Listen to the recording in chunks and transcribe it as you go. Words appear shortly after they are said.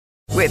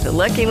With the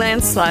Lucky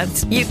Land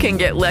Slots, you can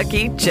get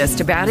lucky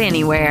just about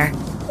anywhere.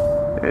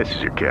 This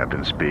is your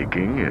captain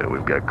speaking.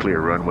 We've got clear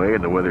runway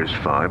and the weather's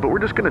fine, but we're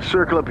just going to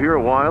circle up here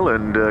a while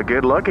and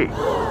get lucky.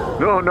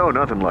 No,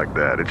 nothing like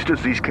that. It's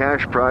just these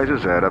cash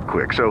prizes add up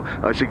quick. So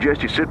I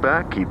suggest you sit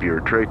back, keep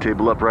your tray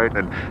table upright,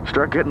 and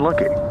start getting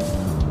lucky.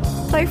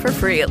 Play for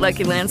free at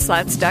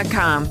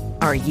LuckyLandSlots.com.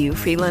 Are you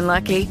feeling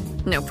lucky?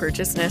 No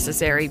purchase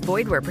necessary.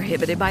 Void where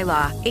prohibited by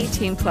law.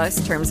 18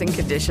 plus terms and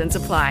conditions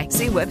apply.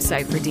 See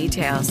website for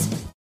details.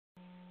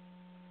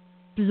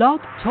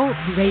 Blog Talk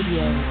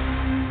Radio.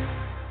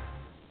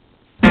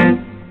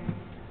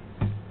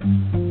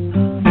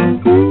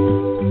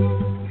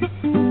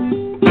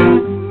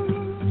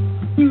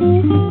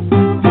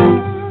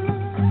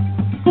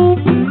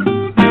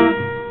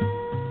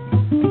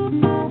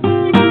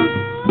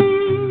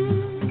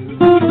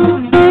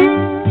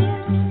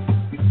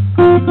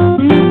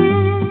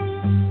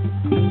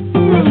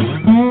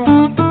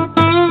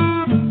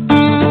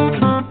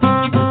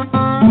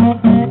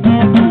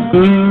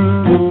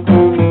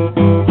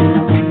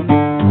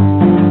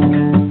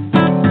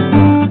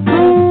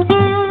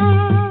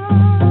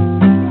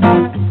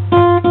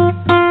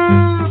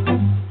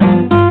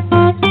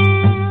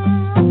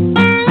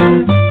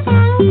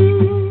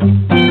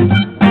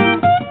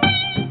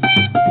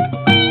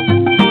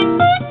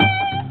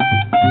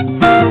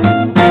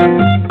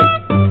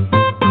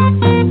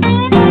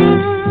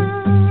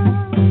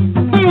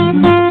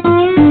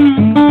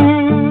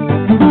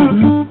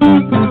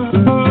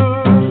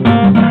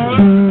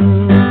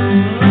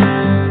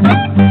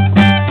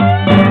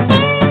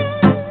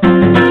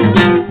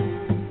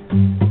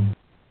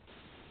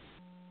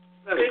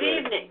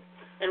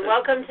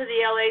 Welcome to the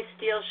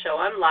L.A.Steel Show.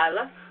 I'm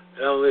Lila.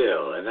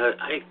 Leo, and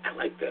I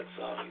like that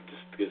song. It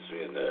just gets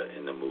me in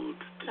the mood.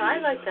 I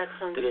like that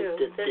song too.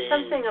 There's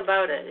something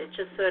about it. It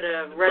just sort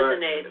of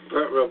resonates.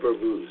 Burnt Rubber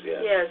Blues,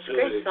 yeah. Yeah, it's a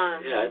great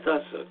song. Yeah, I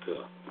thought so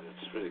too.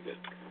 It's really good.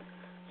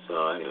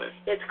 So anyway.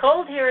 It's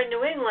cold here in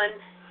New England.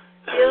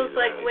 Feels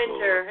like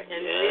winter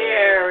and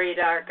very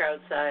dark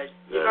outside.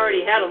 You've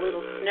already had a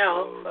little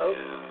snow,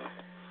 folks.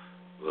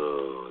 Yeah.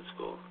 Whoa, it's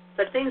cold.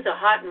 But things are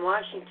hot in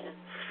Washington.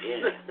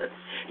 Yeah.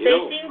 They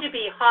seem to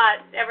be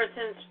hot ever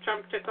since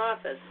Trump took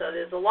office, so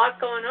there's a lot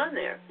going on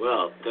there.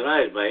 Well,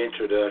 tonight my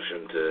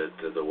introduction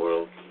to the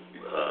world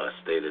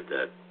stated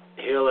that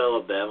hail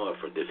Alabama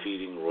for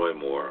defeating Roy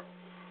Moore,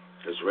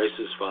 his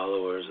racist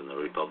followers in the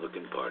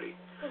Republican Party.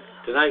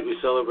 Tonight we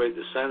celebrate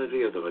the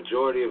sanity of the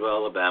majority of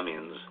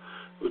Alabamians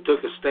who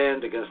took a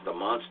stand against the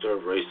monster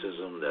of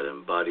racism that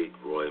embodied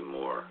Roy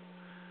Moore.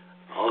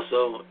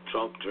 Also,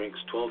 Trump drinks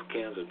 12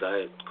 cans of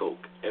Diet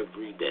Coke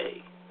every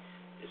day.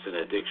 It's an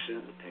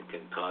addiction and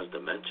can cause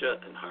dementia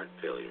and heart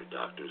failure,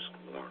 doctors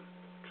warn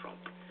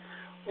Trump.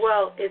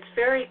 Well, it's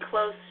very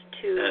close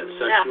to and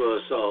sexual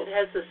meth. assault. It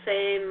has the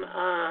same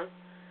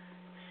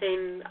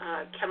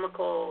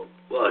chemical.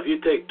 Well, if you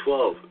take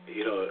 12,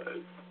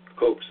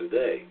 Cokes a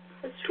day,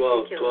 That's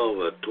 12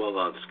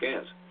 12-ounce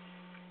cans,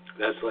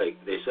 that's like,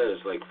 they said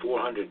it's like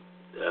 400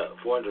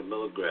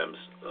 milligrams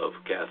of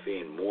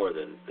caffeine more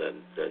than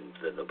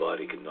the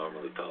body can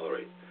normally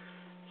tolerate,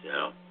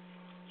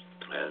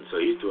 And so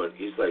he's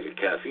like a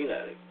caffeine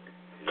addict,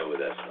 with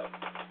that stuff.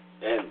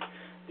 And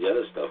the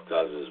other stuff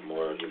causes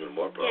even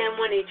more problems. And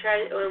when he's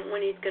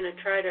going to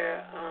try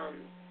to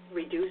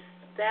reduce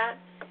that,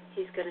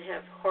 he's going to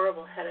have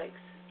horrible headaches.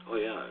 Oh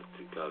yeah,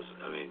 because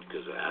of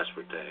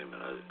aspartame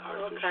and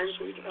artificial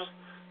sweeteners.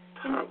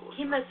 Terrible.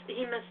 He must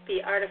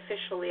be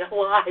artificially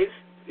alive.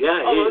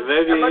 Yeah,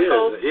 maybe he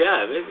is.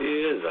 Yeah, maybe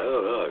he is. I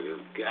don't know.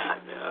 God,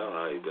 man, I don't know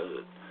how he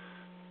does it.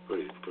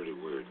 Pretty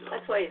weird. Though.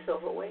 That's why he's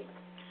overweight.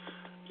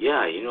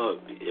 Yeah,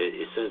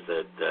 it says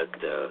that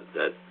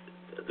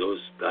those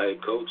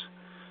Diet Cokes,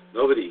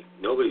 nobody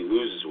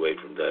loses weight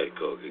from Diet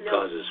Coke. It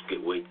causes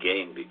weight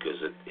gain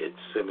because it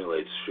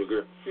simulates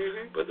sugar,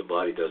 but the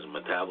body doesn't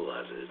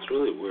metabolize it. It's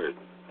really weird.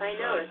 I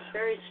know, it's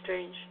very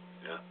strange.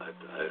 Yeah,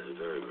 it's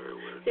very, very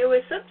weird. There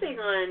was something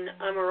on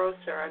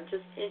Omarosa. I'm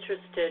just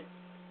interested.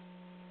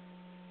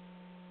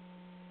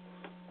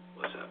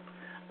 What's that?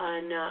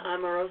 On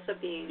Omarosa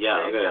being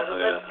I'm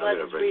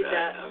gonna bring read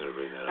that. I'm gonna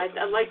bring that up.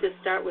 I'd like to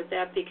start with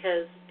that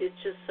because it's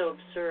just so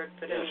absurd.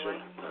 But anyway. Sure.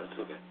 No, that's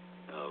okay.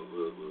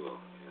 We will.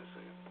 In a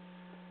second.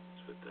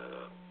 Let's put that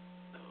up.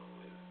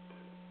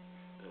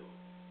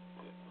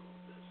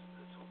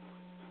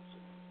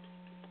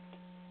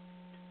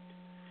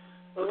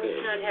 Well, let's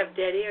not have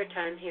dead air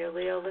time here,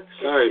 Leo. Let's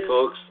get Sorry,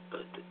 folks.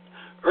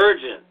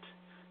 Urgent.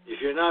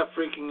 If you're not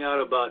freaking out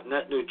about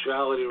net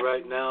neutrality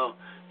right now,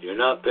 you're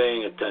not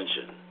paying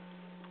attention.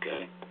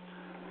 Okay?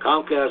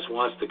 Comcast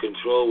wants to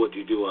control what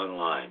you do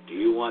online. Do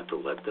you want to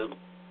let them?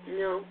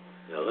 No.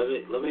 Now,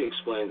 let me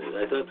explain this.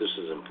 I thought this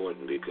was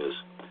important because,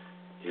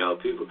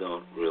 people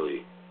don't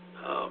really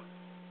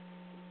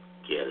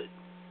get it.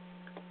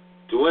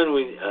 To win,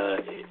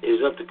 it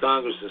is up to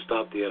Congress to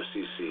stop the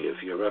FCC.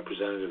 If your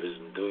representative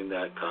isn't doing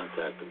that,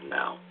 contact them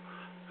now.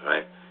 All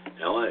right?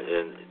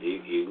 And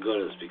you can go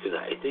to this because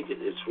I think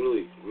it's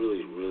really,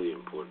 really, really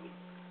important.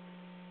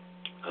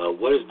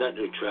 What is net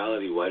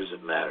neutrality? Why does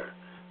it matter?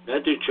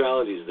 Net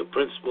neutrality is the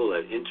principle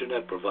that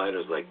Internet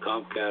providers like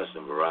Comcast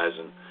and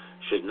Verizon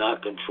should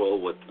not control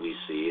what we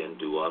see and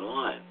do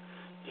online.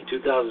 In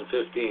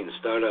 2015,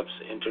 startups,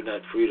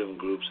 Internet freedom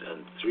groups,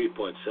 and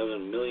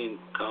 3.7 million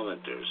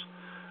commenters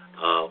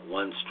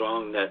won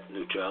strong net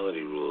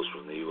neutrality rules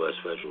from the U.S.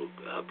 Federal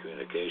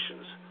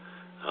Communications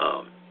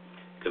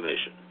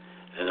Commission.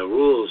 And the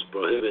rules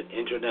prohibit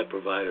Internet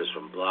providers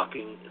from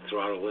blocking,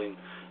 throttling,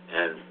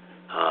 and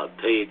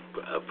paid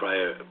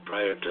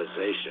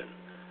prioritization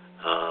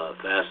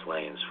fast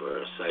lanes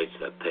for sites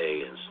that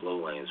pay and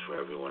slow lanes for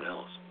everyone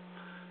else.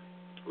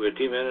 We're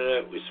Team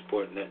Internet. We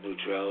support net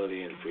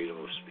neutrality and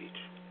freedom of speech.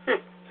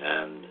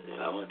 And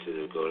I want you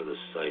to go to the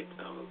site.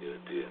 I'm going to get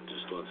it to you in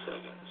just 1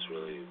 second. It's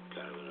really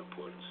kind of an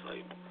important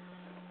site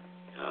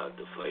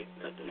to fight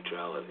net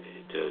neutrality,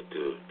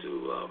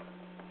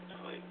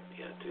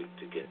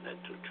 to get net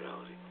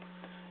neutrality.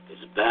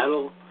 It's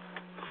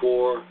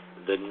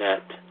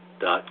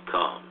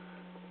battleforthenet.com.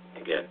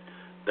 Again,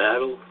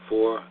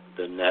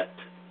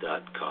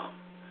 battleforthenet.com.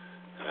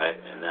 All right,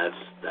 and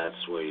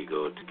that's where you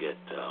go to get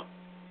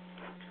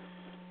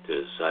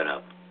to sign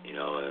up. You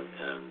know,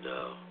 and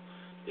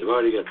they've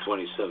already got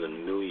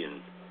 27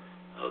 million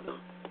of them.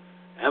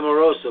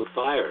 Amoroso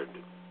fired.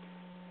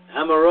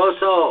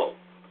 Amoroso,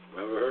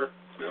 remember her?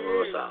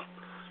 Amoroso.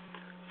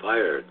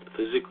 Fired,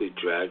 physically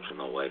dragged from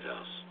the White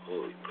House.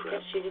 Holy crap.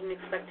 Because she didn't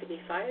expect to be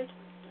fired?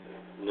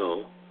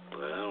 No,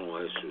 but I don't know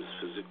why she was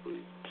physically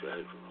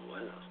dragged from the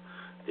White House.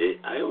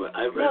 I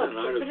read an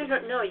article.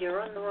 No, you're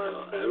on the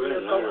wrong thing. I read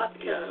an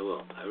article. Yeah, I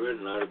will. I read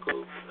an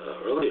article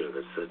earlier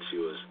that said she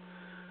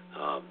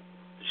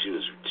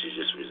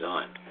just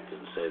resigned. It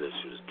didn't say that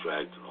she was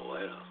dragged from the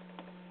White House.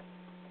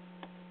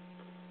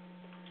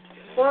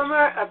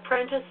 Former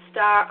Apprentice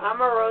star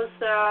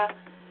Omarosa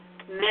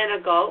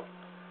Manigault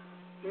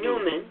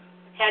Newman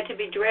had to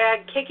be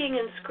dragged kicking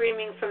and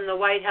screaming from the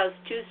White House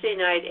Tuesday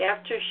night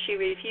after she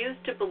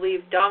refused to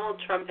believe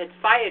Donald Trump had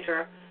fired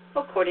her,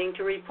 according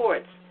to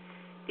reports.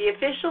 The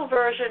official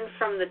version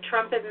from the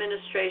Trump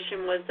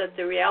administration was that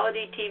the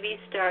reality TV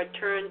star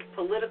turned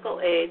political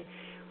aide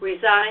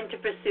resigned to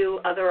pursue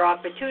other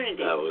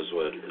opportunities. That was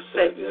what it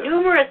said, But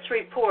numerous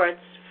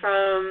reports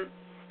from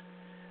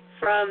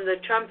the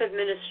Trump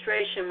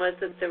administration was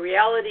that the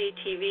reality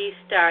TV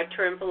star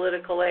turned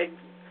political aide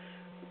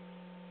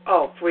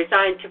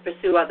resigned to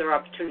pursue other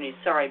opportunities,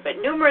 but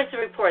numerous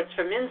reports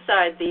from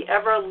inside the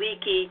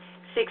ever-leaky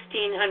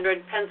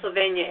 1600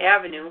 Pennsylvania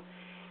Avenue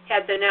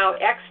had the now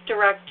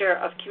ex-director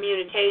of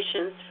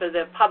communications for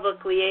the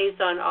public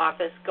liaison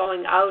office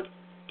going out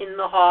in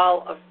the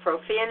hall of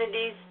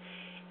profanities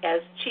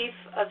as Chief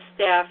of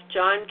Staff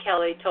John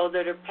Kelly told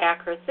her to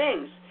pack her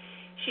things.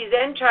 She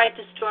then tried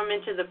to storm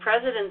into the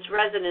president's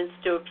residence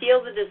to appeal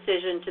the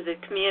decision to the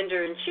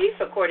commander-in-chief,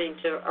 according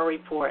to a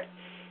report.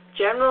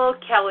 General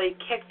Kelly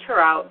kicked her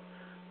out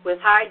with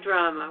high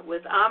drama,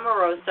 with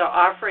Omarosa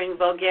offering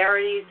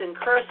vulgarities and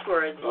curse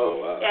words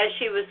as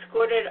she was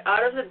escorted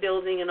out of the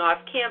building and off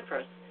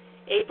campus.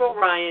 April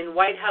Ryan,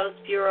 White House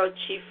Bureau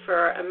Chief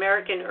for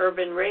American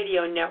Urban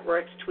Radio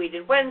Networks,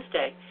 tweeted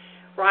Wednesday.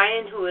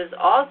 Ryan, who is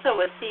also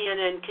a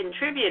CNN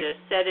contributor,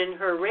 said in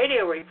her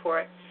radio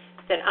report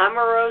that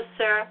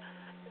Omarosa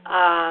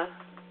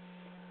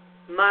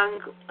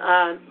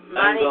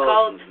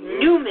Manigault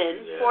Newman,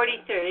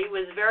 43,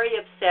 was very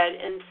upset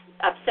and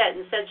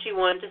said she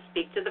wanted to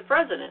speak to the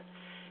president.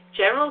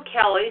 General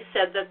Kelly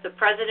said that the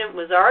president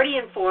was already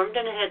informed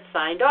and had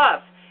signed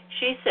off.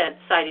 She said,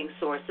 citing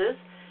sources.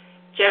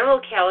 General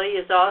Kelly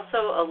is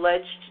also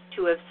alleged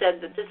to have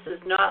said that this is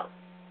not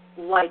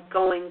like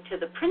going to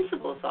the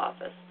principal's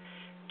office.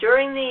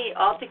 During the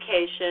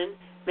altercation,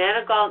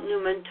 Manigault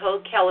Newman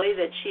told Kelly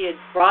that she had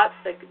brought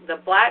the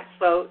black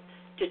vote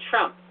to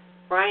Trump.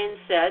 Ryan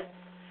said,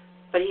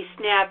 but he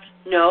snapped,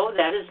 no,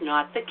 that is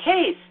not the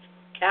case.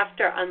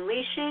 After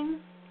unleashing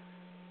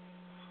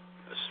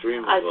a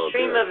stream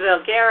of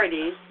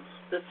vulgarities,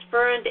 the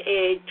spurned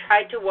aide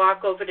tried to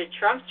walk over to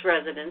Trump's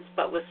residence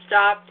but was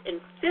stopped and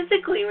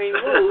physically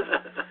removed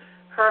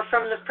her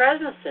from the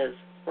premises,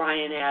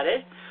 Ryan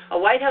added. A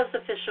White House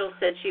official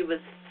said she was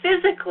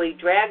physically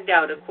dragged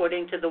out,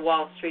 according to the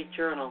Wall Street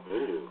Journal.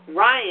 Ooh.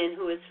 Ryan,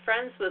 who is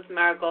friends with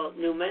Manigault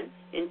Newman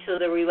until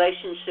the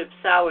relationship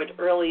soured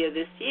earlier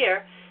this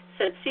year,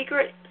 said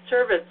Secret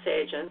Service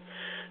agents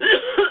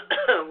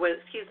were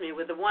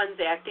the ones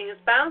acting as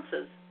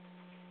bouncers.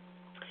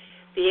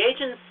 The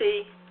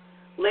agency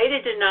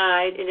later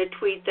denied in a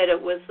tweet that it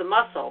was the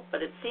muscle,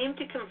 but it seemed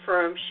to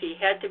confirm she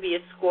had to be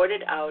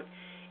escorted out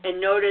and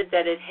noted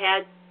that it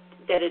had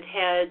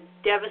deactivated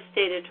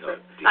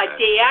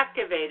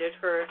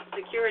her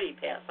security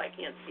pass. I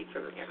can't see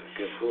from here.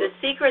 The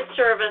Secret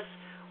Service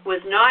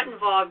was not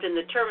involved in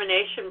the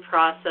termination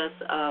process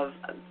of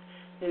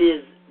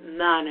Ms.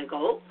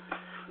 Manigault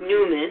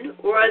Newman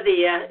or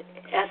the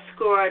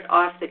escort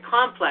off the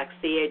complex,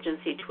 the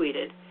agency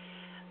tweeted.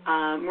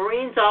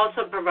 Marines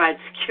also provide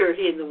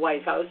security in the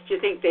White House. Do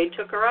you think they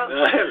took her out?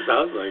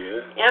 Sounds like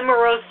it.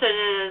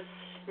 Omarosa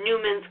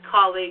Newman's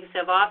colleagues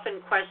have often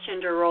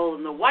questioned her role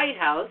in the White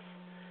House,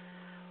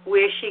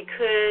 where she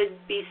could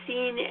be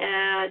seen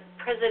at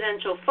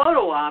presidential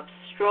photo ops,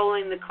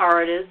 strolling the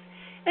corridors,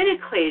 and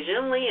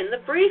occasionally in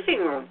the briefing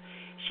room.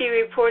 She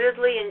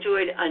reportedly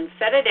enjoyed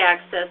unfettered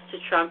access to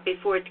Trump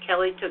before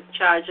Kelly took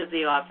charge of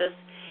the office,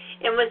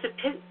 and was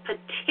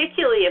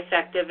particularly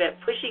effective at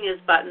pushing his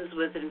buttons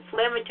with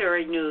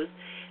inflammatory news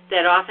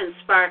that often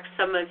sparked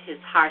some of his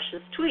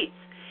harshest tweets.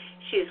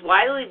 She is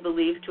widely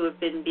believed to have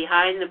been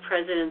behind the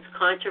president's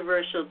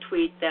controversial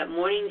tweet that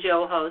Morning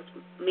Joe host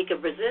Mika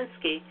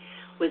Brzezinski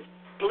was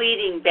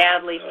bleeding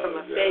badly from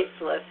a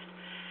facelift.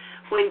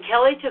 When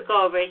Kelly took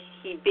over,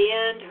 he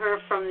banned her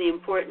from the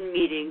important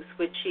meetings,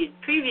 which she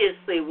had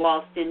previously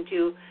waltzed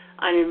into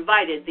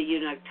uninvited, the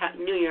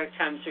New York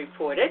Times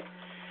reported.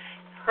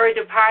 Her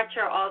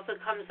departure also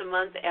comes a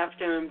month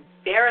after an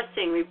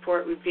embarrassing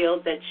report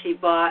revealed that she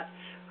bought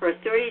her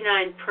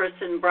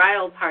 39-person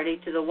bridal party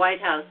to the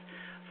White House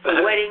for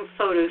a wedding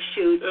photo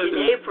shoot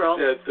in April.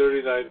 Yeah,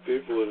 39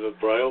 people in the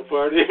bridal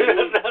party.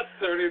 Not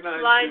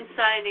 39 Line people.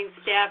 signing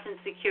staff and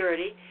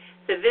security.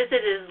 The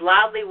visitors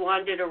loudly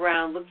wandered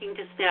around looking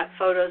to snap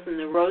photos in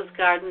the Rose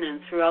Garden and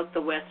throughout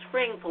the West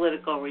Wing,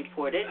 Politico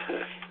reported.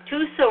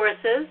 Two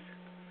sources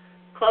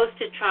close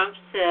to Trump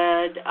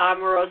said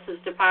Omarosa's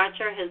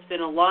departure has been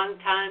a long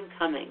time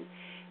coming.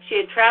 She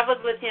had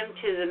traveled with him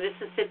to the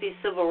Mississippi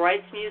Civil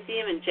Rights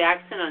Museum in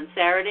Jackson on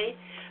Saturday,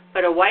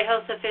 but a White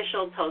House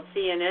official told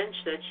CNN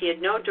that she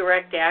had no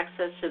direct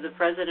access to the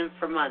president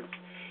for months.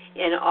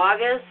 In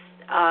August,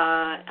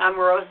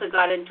 Omarosa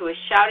got into a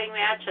shouting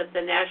match at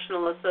the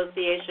National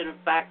Association of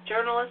Black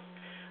Journalists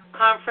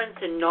conference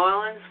in New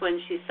Orleans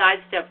when she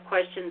sidestepped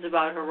questions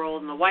about her role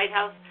in the White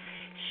House.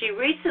 She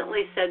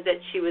recently said that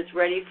she was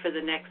ready for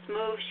the next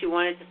move. She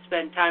wanted to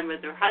spend time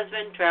with her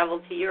husband, travel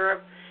to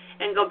Europe,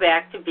 and go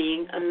back to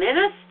being a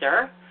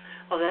minister.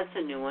 Oh, that's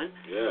a new one.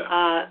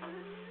 Yeah.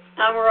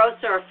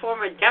 Omarosa, a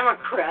former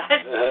Democrat,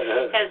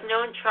 has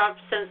known Trump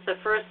since the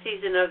first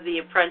season of The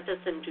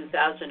Apprentice in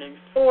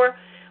 2004,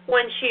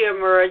 when she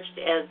emerged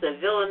as the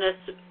villainous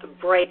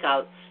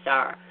breakout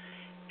star.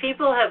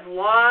 People have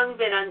long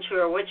been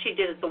unsure what she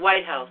did at the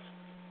White House.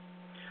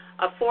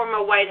 A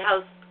former White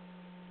House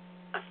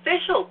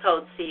official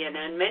told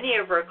CNN many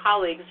of her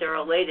colleagues are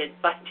elated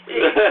by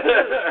today's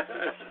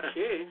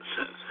news.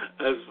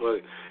 That's funny.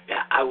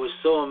 Yeah, I was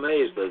so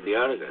amazed by the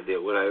article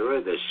when I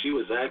read that she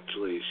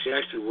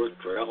actually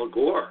worked for Al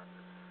Gore.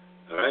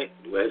 All right,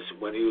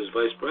 when he was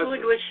vice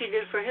president. What she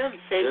did for him?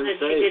 Same that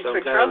she did some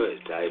for kind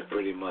Trump?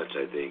 Pretty much,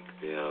 I think,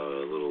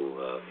 a little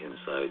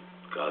inside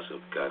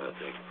gossip kind of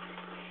thing.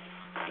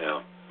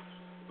 Now,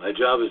 my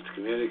job is to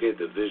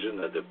communicate the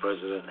vision that the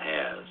president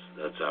has.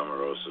 That's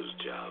Omarosa's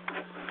job.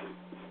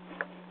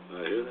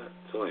 I hear that?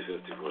 It's only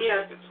 54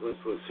 seconds. Let's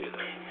hear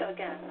that. So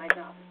again, my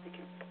job is to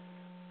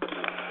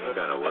I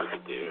gotta work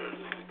it there if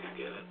we can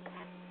get it.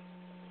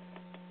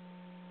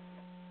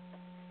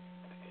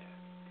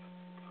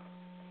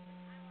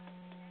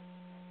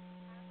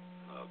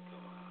 Oh,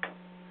 come on.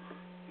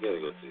 You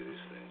gotta go through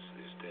these things,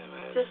 these damn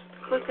ads. Just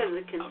click on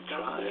the I'm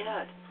trying.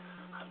 ad.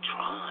 I'm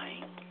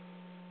trying.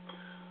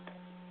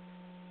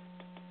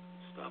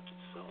 Stopped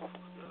itself.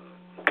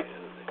 The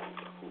other thing.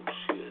 Oh,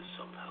 she is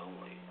some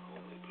holy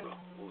girl.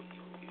 Oh,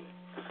 you.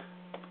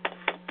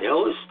 They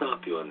always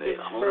stop you on the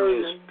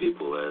holiest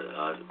people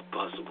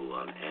possible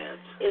on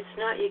ads. It's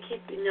not,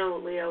 no,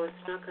 Leo,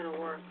 it's not going to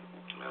work.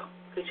 No.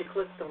 Because you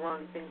clicked the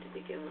wrong thing to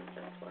begin with,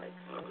 that's why.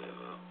 Okay,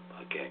 well,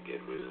 I can't get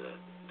rid of that.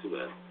 Too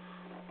bad.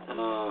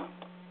 Oh,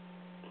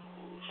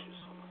 she's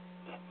so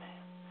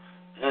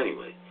man.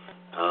 Anyway,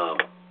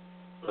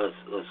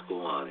 let's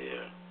go on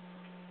here.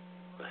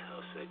 What the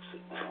hell's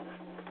exit?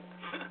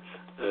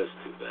 That's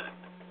too bad.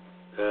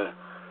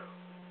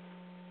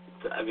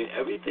 I mean,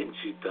 everything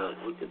she does,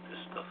 look at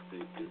this stuff.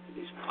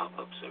 These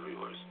pop-ups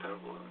everywhere. It's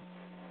terrible,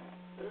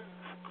 isn't it?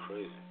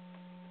 Crazy.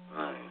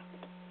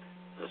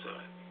 That's all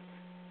right.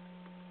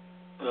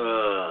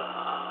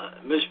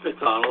 Mitch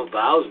McConnell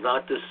vows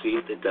not to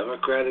seat the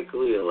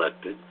democratically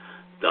elected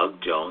Doug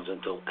Jones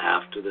until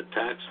after the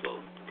tax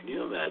vote. Can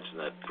you imagine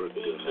that prick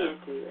doing that? He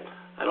can't do that.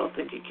 I don't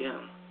think he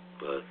can,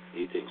 but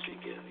he thinks he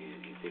can.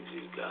 He thinks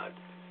he's God.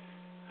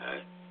 All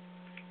right.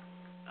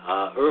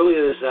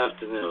 Earlier this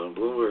afternoon,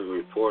 Bloomberg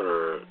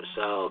reporter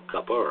Sahil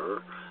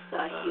Kapoor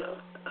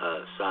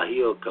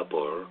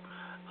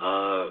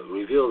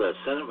revealed that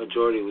Senate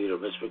Majority Leader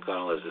Mitch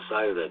McConnell has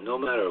decided that no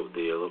matter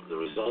the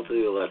result of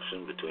the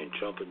election between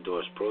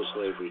Trump-endorsed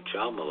pro-slavery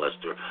child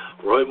molester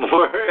Roy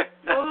Moore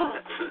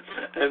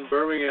and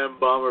Birmingham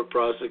bomber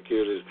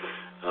prosecutor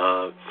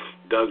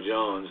Doug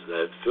Jones,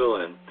 that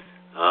fill-in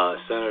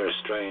Senator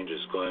Strange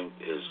is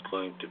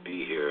going to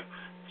be here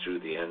through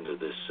the end of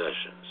this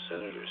session.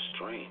 Senator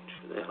Strange,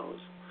 who the hell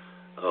is?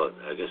 Oh,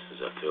 I guess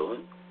there's a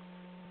fill-in?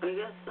 I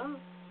guess so.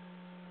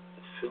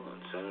 Fill-in,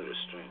 Senator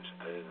Strange.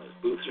 I didn't know.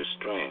 Luther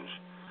Strange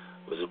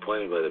was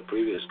appointed by the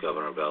previous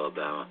governor of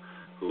Alabama,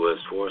 who was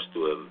forced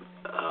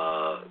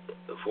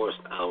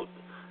out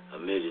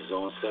amid his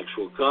own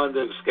sexual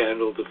conduct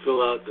scandal to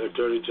fill out the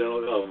Attorney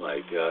General. Oh my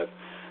God,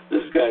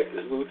 this guy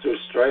Luther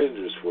Strange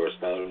was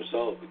forced out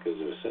himself because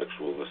of his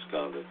sexual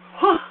misconduct.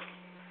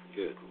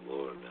 Good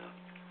Lord,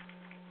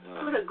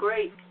 man. What a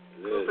great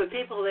group of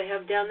people they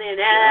have down there in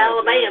yeah,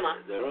 Alabama.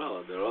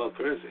 They're all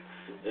crazy.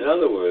 In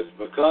other words,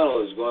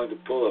 McConnell is going to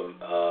pull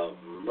a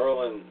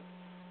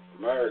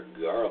Merrick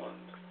Garland.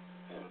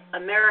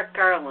 Merrick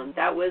Garland.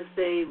 That was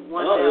the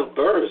one. No,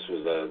 Burris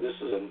was that. This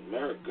is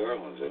Merrick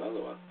Garland's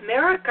another one.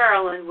 Merrick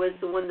Garland was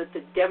the one that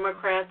the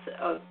Democrats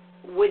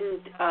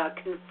wouldn't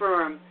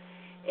confirm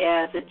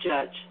as a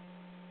judge.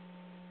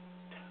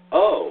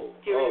 Oh,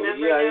 do you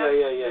remember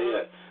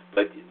yeah.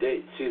 But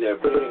they're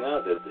putting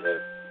out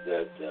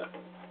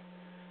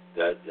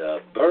that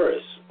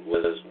Burris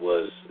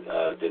was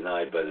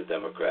denied by the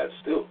Democrats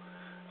too.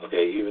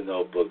 Okay, even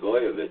though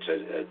Blagojevich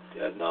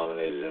had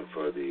nominated him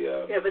for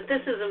the. Yeah, but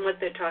this isn't what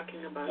they're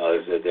talking about.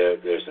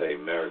 They're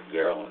saying Merrick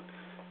Garland.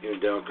 Even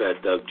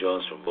Democrat Doug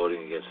Jones from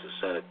voting against the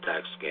Senate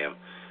tax scam,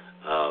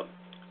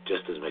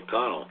 just as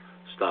McConnell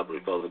stopped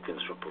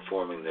Republicans from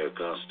performing their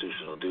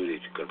constitutional duty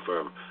to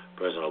confirm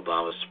President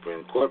Obama's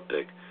Supreme Court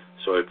pick,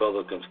 so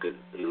Republicans could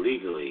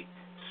illegally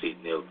seat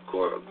Neil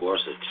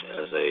Gorsuch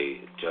as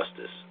a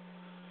justice.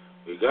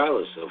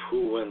 Regardless of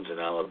who wins in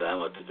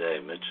Alabama today,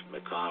 Mitch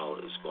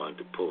McConnell is going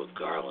to pull a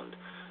Garland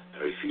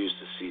and refuse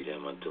to seat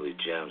him until he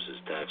jams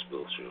his tax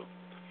bill through.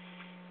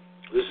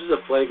 This is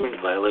a flagrant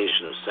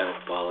violation of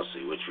Senate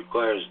policy, which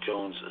requires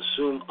Jones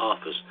assume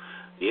office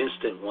the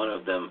instant one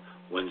of them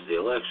wins the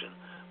election.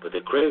 But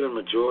the craven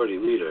majority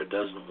leader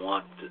doesn't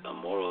want a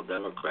moral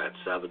Democrat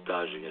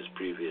sabotaging his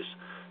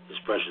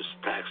precious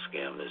tax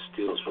scam that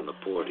steals from the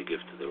poor to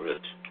give to the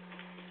rich.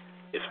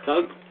 If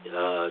Doug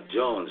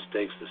Jones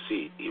takes the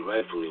seat he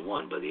rightfully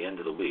won by the end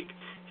of the week,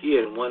 he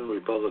and one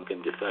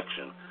Republican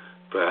defection,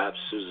 perhaps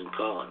Susan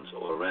Collins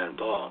or Rand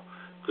Paul,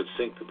 could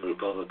sink the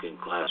Republican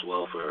class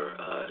welfare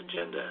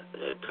agenda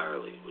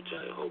entirely, which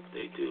I hope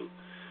they do.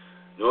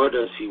 Nor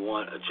does he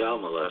want a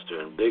child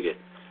molester and bigot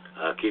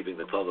keeping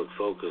the public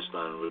focused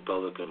on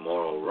Republican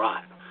moral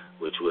rot,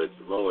 which would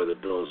lower the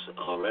bill's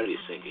already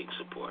sinking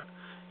support.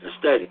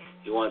 Instead,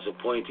 he wants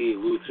appointee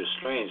Luther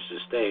Strange to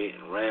stay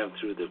and ram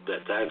through the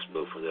tax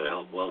bill for their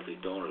wealthy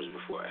donors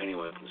before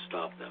anyone can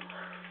stop them.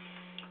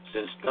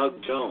 Since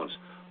Doug Jones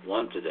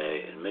won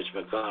today and Mitch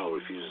McConnell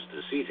refuses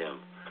to seat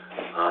him,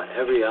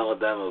 every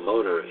Alabama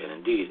voter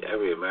and indeed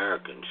every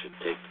American should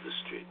take to the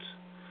streets.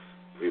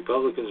 If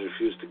Republicans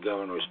refuse to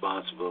govern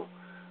responsibly,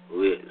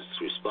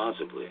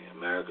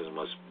 Americans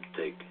must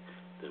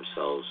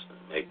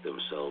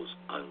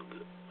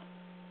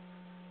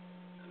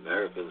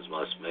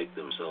make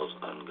themselves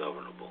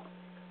ungovernable.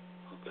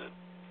 Okay.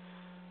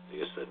 I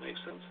guess that makes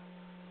sense.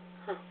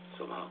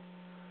 Somehow.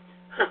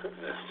 I don't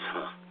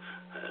know.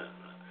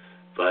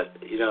 But,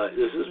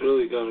 this is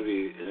really going to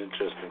be an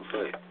interesting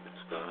fight.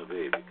 It's going to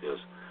be, because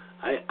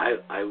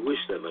I wish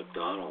that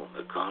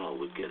McConnell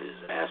would get his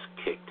ass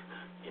kicked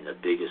in the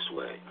biggest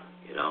way,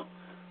 in a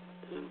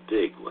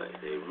big way.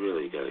 They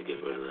really got to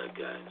get rid of that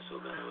guy in so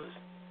many ways.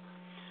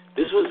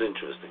 This was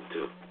interesting,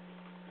 too.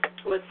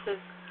 What's this?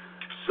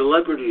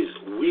 Celebrities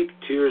weep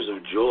tears of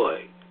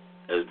joy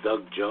as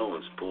Doug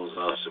Jones pulls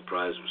off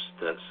surprise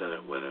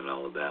Senate win in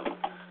Alabama.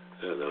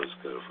 Yeah, that was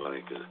kind of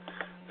funny because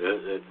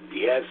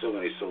he had so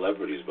many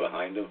celebrities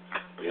behind him,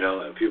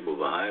 and people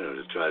behind him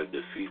to try to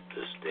defeat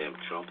this damn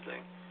Trump thing.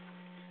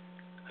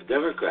 A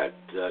Democrat,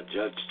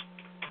 Judge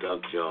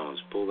Doug Jones,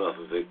 pulled off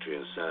a victory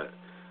in Senate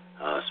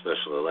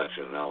special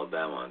election in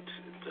Alabama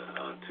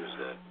on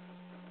Tuesday.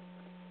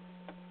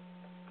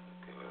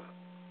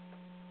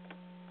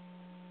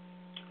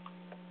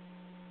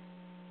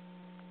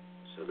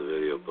 So the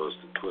video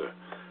posted on Twitter.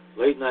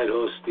 Late night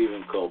host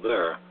Stephen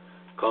Colbert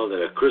called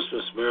it a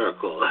Christmas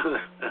miracle.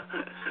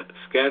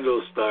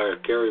 Scandal star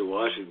Kerry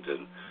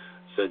Washington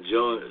said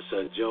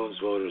Jones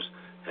voters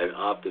had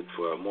opted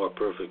for a more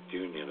perfect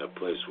union, a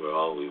place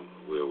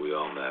where we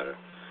all matter.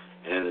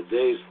 And in the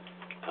days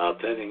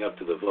pending up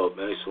to the vote,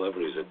 many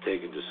celebrities had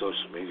taken to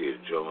social media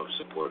to drum up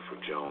support for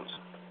Jones,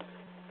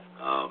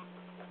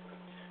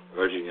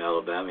 urging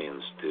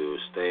Alabamians to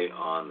stay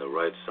on the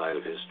right side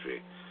of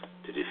history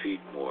to defeat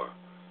Moore,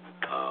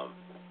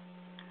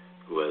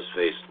 who has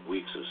faced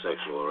weeks of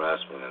sexual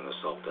harassment and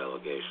assault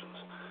allegations.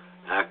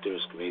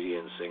 Actors,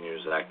 comedians,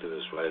 singers,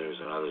 activists, writers,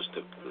 and others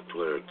took to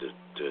Twitter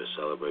to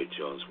celebrate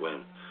Jones'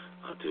 win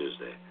on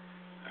Tuesday.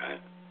 All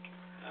right.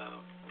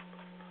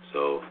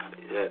 So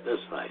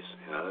that's nice.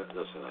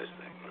 That's a nice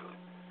thing, really.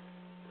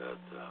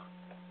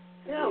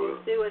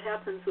 We'll see what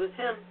happens with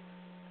him.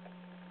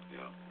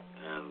 Yeah,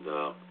 and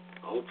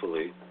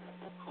hopefully,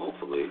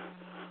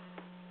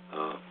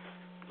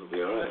 it'll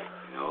be all right.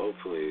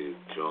 Hopefully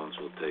Jones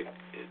will take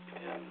it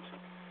and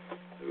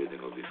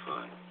everything will be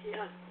fine.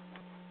 Yeah.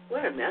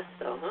 What a mess,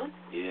 though, huh?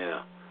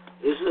 Yeah.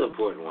 This is an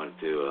important one,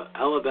 too.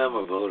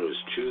 Alabama voters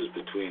choose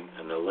between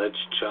an alleged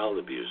child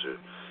abuser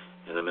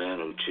and a man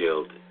who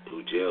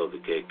jailed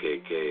the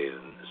KKK in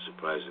a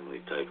surprisingly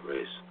tight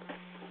race.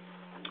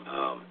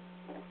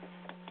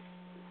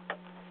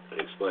 It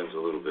explains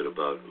a little bit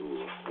about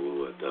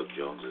who Doug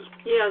Jones is.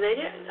 Yeah, they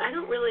did. I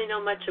don't really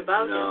know much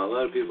about him. No, a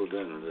lot of people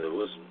didn't. There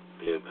wasn't.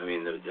 The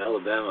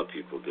Alabama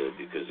people did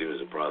because he was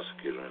a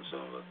prosecutor and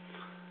some of it.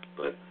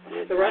 But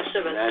the rest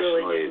of us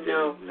really didn't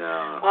know.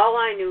 No. All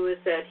I knew is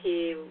that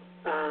he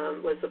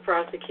was the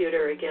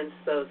prosecutor against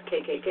those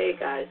KKK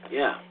guys.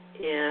 Yeah.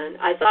 And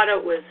I thought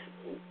it was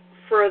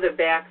further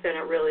back than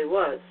it really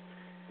was.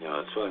 You know,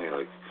 it's funny,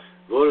 like,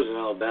 voters in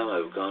Alabama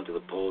have gone to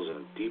the polls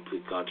in a deeply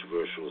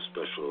controversial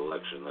special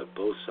election that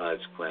both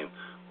sides claim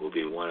will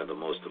be one of the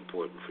most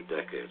important for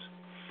decades.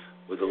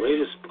 With the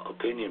latest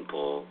opinion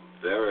poll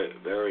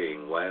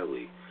varying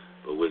wildly,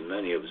 but with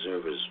many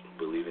observers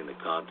believing the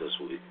contest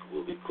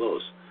will be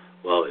close.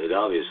 Well, it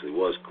obviously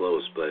was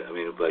close, but I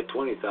mean, by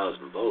 20,000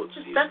 votes,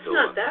 he's that's still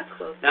not on. that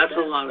close. That's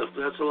a lot of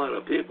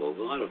people. A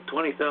lot of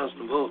 20,000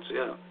 votes.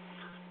 Yeah.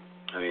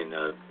 I mean,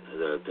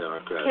 the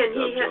Democrat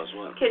Jones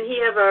won. Can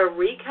he have a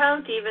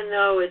recount, even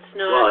though it's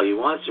not? Well, he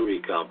wants a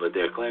recount, but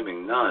they're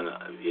claiming none.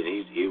 And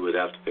he would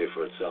have to pay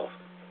for itself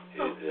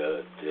to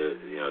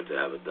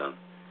have it done.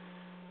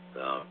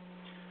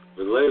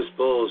 With the latest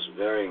polls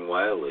varying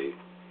wildly,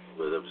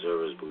 with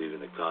observers believing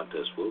the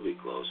contest will be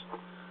close.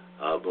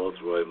 Both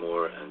Roy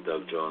Moore and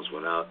Doug Jones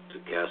went out to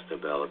cast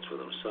their ballots for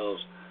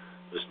themselves.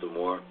 Mr.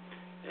 Moore,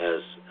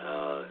 as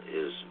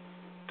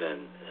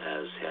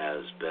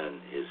has been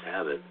his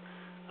habit,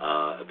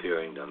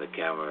 appearing on the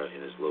camera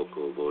in his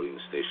local voting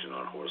station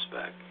on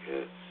horseback.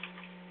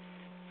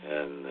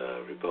 And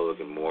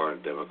Republican Moore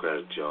and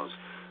Democratic Jones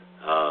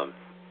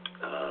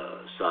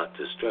sought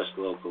to stress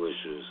local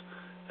issues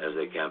as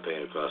they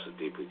campaigned across a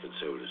deeply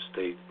conservative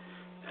state,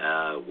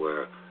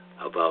 where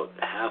about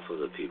half of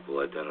the people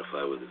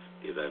identify with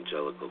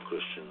evangelical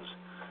Christians,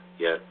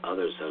 yet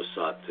others have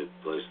sought to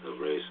place the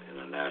race in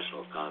a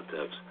national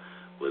context,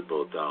 with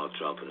both Donald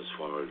Trump and his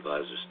former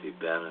advisor Steve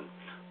Bannon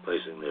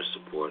placing their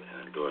support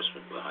and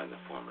endorsement behind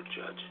the former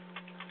judge.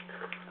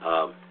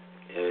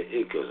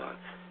 It goes on.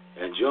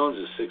 And Jones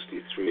is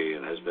 63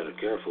 and has been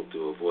careful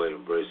to avoid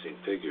embracing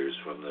figures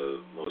from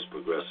the most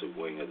progressive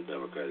wing of the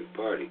Democratic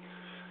Party,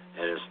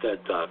 and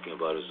instead talking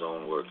about his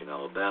own work in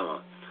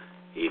Alabama.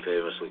 He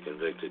famously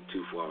convicted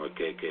 2 former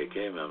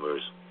KKK members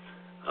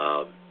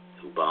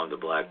who bombed a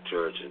black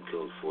church and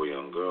killed 4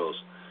 young girls.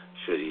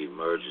 Should he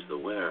emerge as the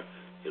winner,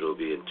 it will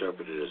be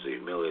interpreted as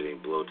a humiliating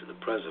blow to the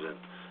president,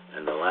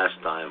 and the last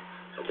time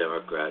a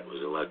Democrat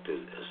was elected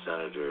as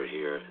senator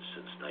here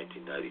since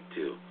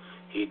 1992.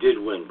 He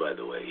did win, by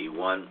the way. He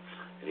won,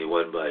 and he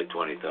won by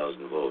 20,000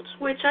 votes.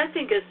 Which I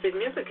think is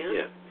significant.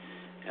 Yeah.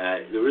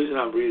 The reason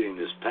I'm reading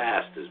this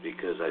past is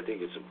because I think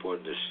it's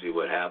important to see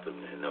what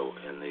happened in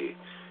the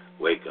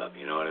wake up,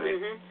 you know what I mean?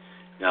 Mm-hmm.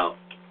 Now,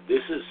 this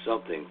is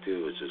something,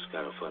 too, which is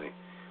kind of funny.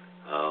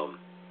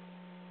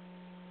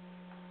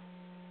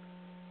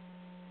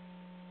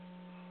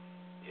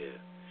 Yeah.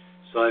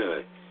 So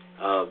anyway,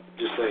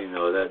 just so you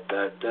know,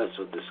 that's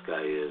what this guy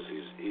is.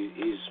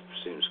 He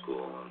seems cool,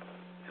 and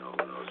who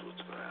knows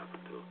what's going to happen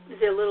to him. Is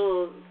there a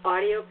little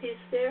audio piece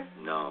there?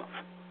 No.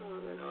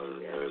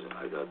 There isn't.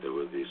 I thought there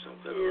would be some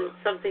kind of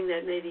something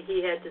that maybe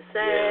he had to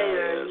say,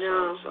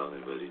 no.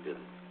 Something, but he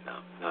didn't. No,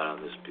 not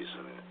on this piece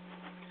anyway.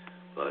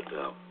 But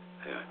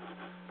anyway,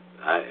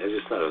 I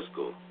just thought it was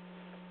cool,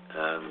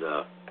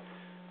 and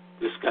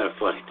this is kind of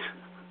funny.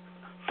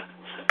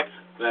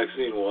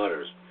 Maxine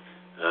Waters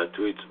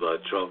tweets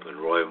about Trump and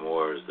Roy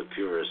Moore as the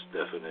purest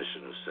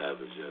definition of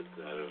savage. I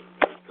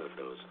thought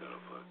that was kind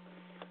of fun.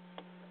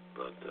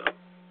 But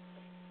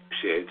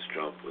she hates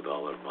Trump with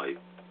all her might,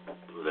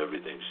 with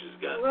everything she's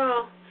got.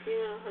 Well,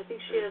 I think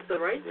she has the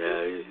right to.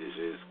 Yeah,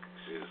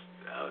 she's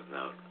out and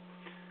out.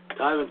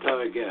 Time and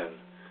time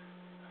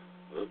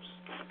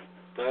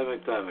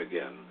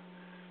again,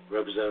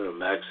 Representative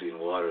Maxine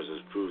Waters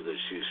has proved that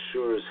she's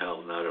sure as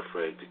hell not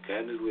afraid to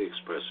candidly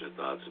express her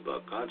thoughts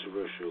about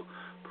controversial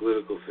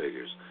political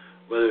figures,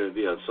 whether it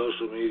be on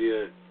social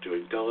media,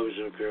 during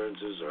television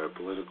appearances, or at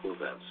political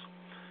events.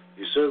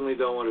 You certainly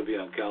don't want to be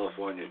on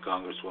California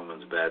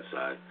Congresswoman's bad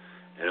side,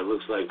 and it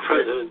looks like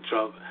President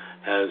Trump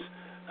has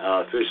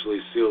officially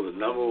sealed the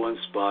 #1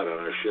 spot on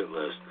our shit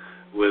list,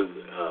 with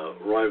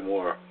Roy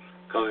Moore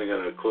coming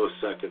in a close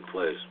second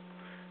place.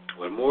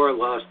 When Moore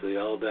lost the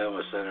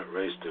Alabama Senate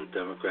race to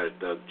Democrat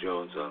Doug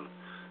Jones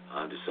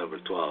on December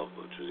 12th,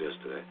 which was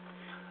yesterday,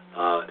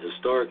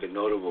 historic and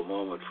notable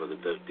moment for the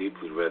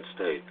deeply red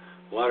state,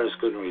 Waters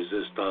couldn't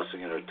resist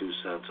tossing in her 2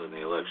 cents on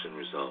the election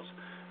results,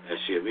 and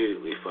she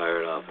immediately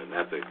fired off an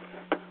epic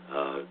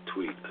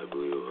tweet, I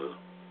believe it was.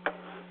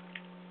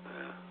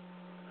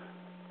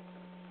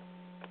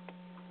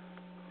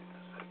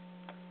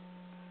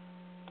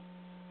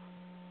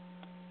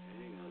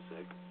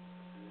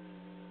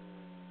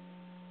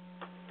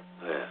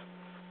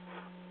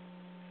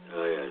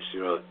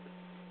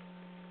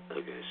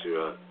 She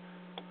wrote,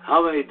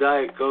 how many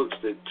Diet Cokes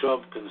did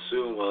Trump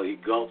consume while he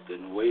gulped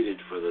and waited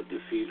for the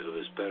defeat of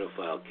his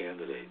pedophile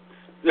candidate?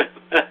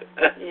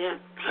 Yeah.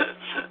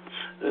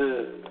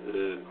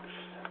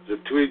 The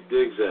tweet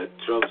digs at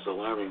Trump's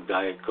alarming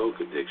Diet Coke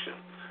addiction,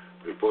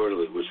 which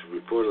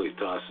reportedly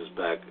tosses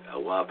back a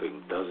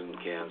whopping dozen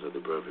cans of the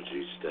beverage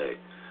each day,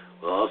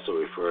 while also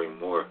referring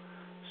more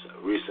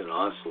recent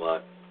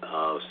onslaught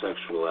of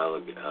sexual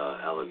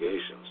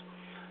allegations.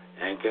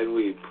 And can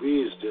we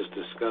please just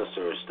discuss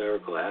our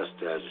hysterical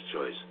hashtag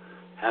choice?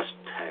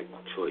 Hashtag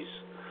choice.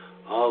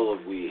 All of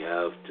we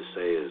have to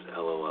say is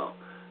LOL.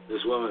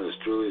 This woman has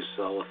truly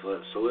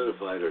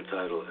solidified her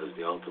title as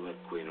the ultimate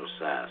queen of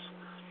sass.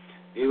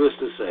 Needless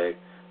to say,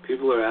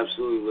 people are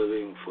absolutely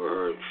living for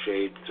her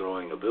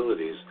shade-throwing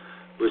abilities,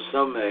 which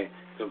some may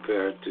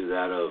compare to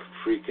that of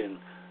freaking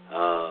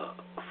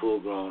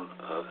full-grown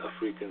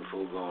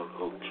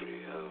oak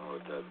tree. I don't know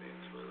what that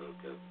means, but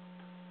okay.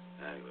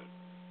 Anyway,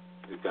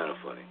 it's kind of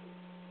funny.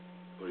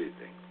 What do you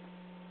think?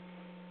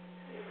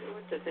 I don't know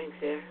what to think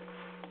there.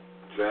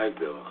 Drag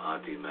them,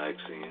 Auntie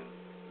Maxine.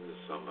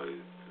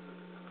 Somebody.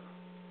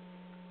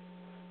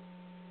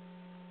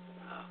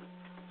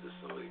 Just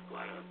somebody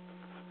quiet.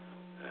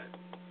 Right.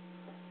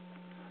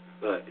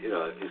 But, you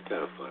know, it's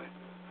kind of funny.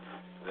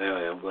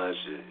 Anyway, I'm glad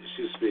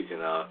she's speaking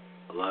out.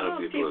 A lot of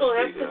people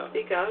are speaking out. People have to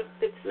speak out.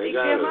 It's They speak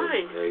their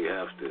mind. They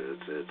have to.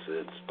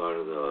 It's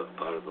part of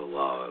the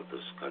law of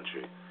this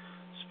country.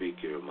 Speak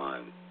your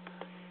mind.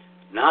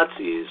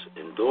 Nazis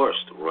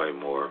endorsed Roy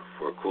Moore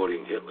for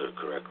quoting Hitler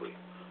correctly.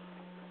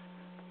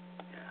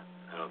 Yeah,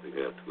 I don't think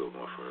they have to go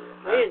more further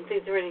than that. I didn't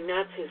think there were any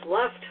Nazis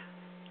left.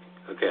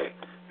 Okay.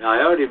 Now,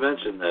 I already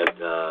mentioned that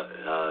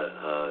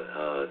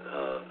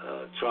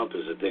Trump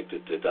is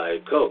addicted to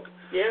Diet Coke.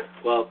 Yeah.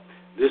 Well,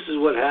 this is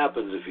what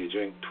happens if you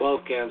drink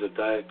 12 cans of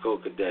Diet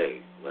Coke a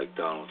day, like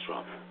Donald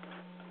Trump.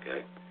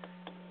 Okay?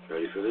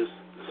 Ready for this?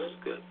 This is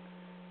good.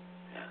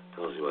 Yeah,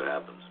 tells you what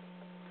happens.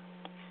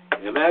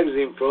 In a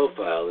magazine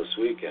profile this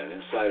weekend,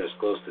 insiders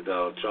close to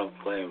Donald Trump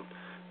claim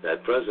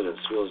that President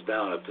swills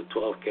down up to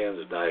 12 cans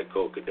of Diet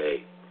Coke a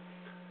day.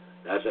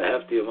 That's a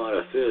hefty amount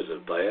of fizz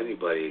by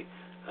anyone's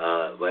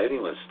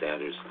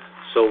standards.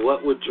 So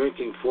what would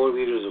drinking 4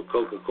 liters of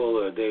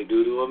Coca-Cola a day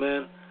do to a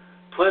man?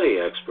 Plenty,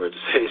 experts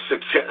say,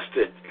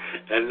 suggested,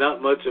 and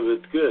not much of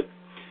it good.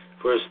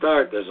 For a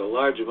start, there's a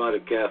large amount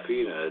of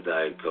caffeine in a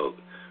Diet Coke.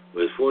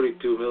 With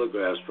 42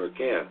 milligrams per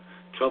can,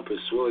 Trump is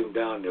swilling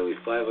down nearly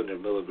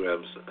 500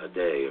 milligrams a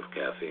day of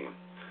caffeine.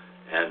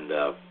 And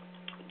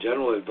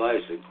general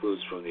advice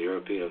includes from the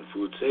European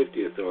Food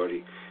Safety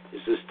Authority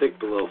is to stick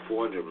below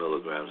 400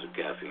 milligrams of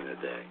caffeine a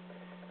day.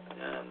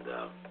 And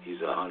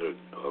he's 100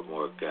 or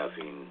more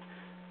caffeine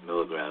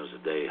milligrams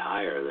a day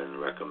higher than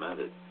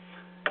recommended.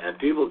 And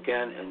people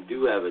can and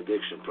do have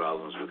addiction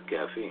problems with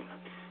caffeine.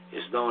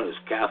 It's known as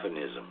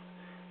caffeinism,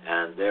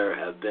 and there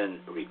have been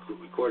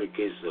recorded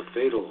cases of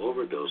fatal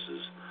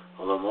overdoses,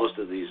 although most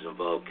of these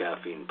involve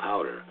caffeine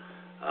powder,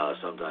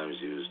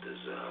 sometimes used as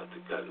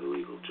to cut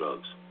illegal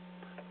drugs.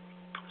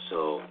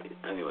 So,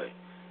 anyway,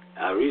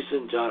 a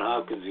recent Johns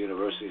Hopkins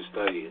University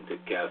study into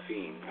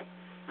caffeine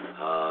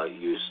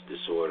use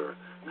disorder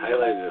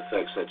highlighted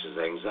effects such as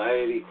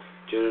anxiety,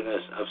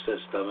 jitteriness, upset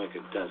stomach,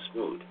 and tense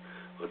mood.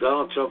 Well,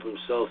 Donald Trump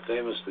himself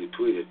famously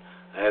tweeted,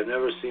 "I have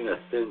never seen a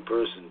thin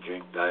person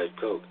drink Diet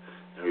Coke,"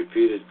 and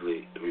repeated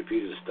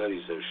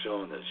studies have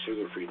shown that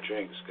sugar-free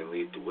drinks can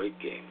lead to weight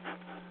gain.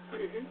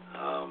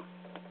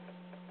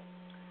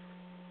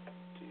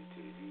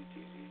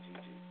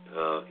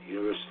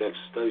 University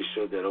Texas studies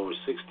showed that over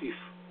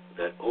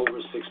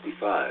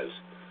 65s,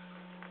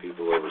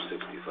 people over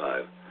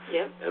 65,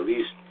 at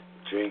least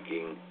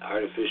drinking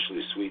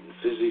artificially sweetened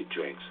fizzy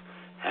drinks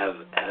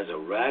has a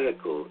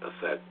radical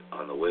effect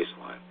on the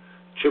waistline,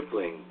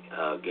 tripling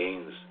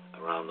gains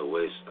around the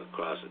waist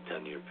across a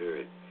 10-year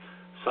period.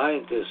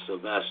 Scientists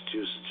of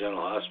Massachusetts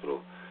General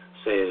Hospital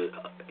say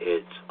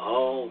it's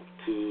all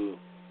to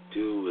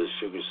do with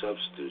sugar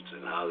substitutes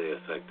and how they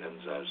affect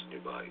enzymes in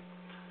your body.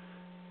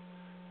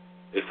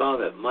 They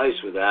found that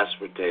mice with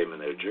aspartame in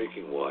their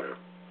drinking water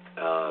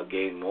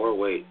gain more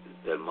weight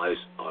than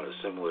mice on a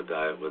similar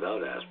diet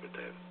without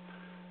aspartame.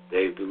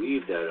 They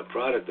believe that a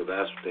product of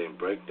aspartame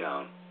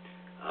breakdown,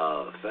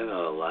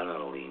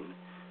 phenylalanine,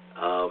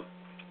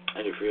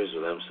 interferes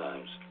with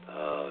enzymes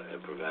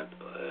and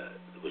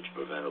which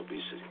prevent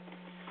obesity.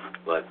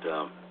 But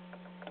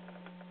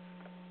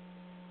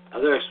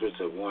other experts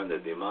have warned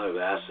that the amount of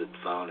acid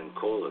found in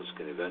colas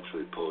can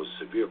eventually pose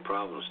severe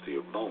problems to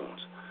your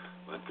bones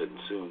when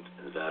consumed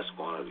in vast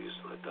quantities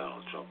like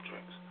Donald Trump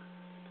drinks.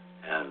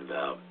 And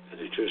a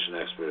nutrition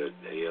expert at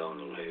Yale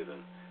New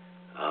Haven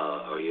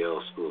or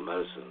Yale School of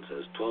Medicine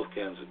says 12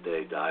 cans a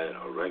day diet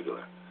or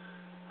regular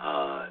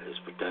is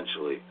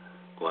potentially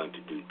going to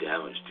do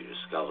damage to your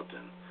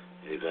skeleton.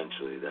 And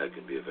eventually that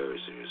can be a very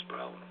serious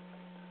problem.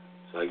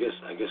 So I guess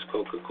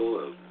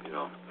Coca-Cola,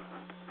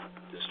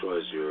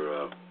 destroys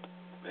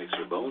makes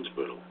your bones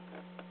brittle.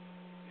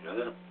 You know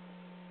that?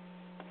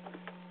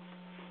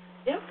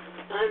 Yep,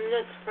 I'm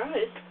not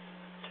surprised.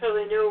 There's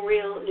probably no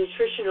real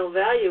nutritional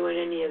value in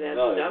any of that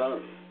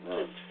stuff.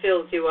 No. It just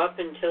fills you up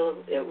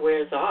until it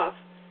wears off,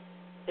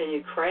 and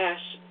you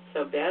crash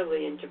so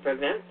badly. And to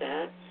prevent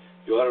that,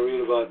 you want to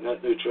read about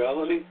net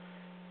neutrality?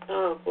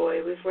 Oh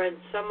boy, we've read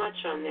so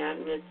much on that,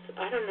 and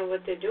I don't know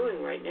what they're doing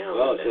right now.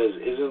 Well, it says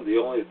isn't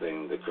the only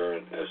thing the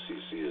current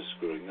FCC is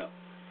screwing up.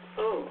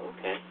 Oh,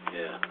 okay.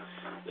 Yeah.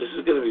 This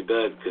is going to be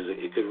bad because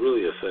it could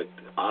really affect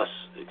us.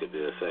 It could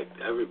affect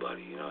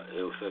everybody.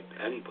 It'll affect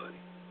anybody.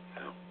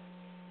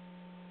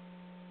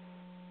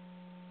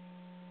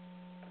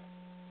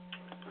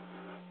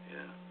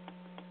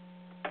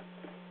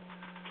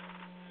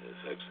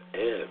 affects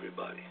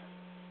everybody.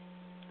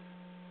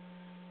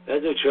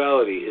 Net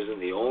neutrality isn't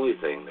the only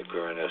thing the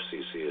current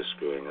FCC is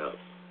screwing up.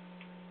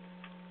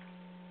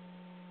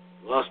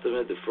 Lost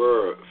amid the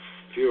furor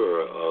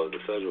of the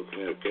Federal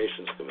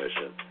Communications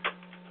Commission,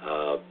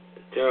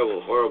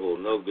 terrible, horrible,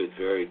 no good,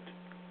 very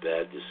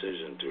bad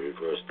decision to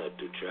reverse net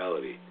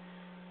neutrality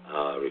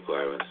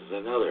requirements is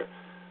another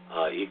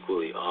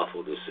equally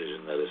awful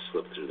decision that has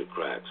slipped through the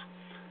cracks.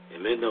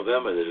 In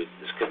mid-November,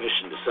 this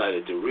commission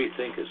decided to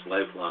rethink its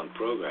lifelong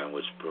program,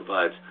 which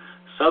provides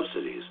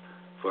subsidies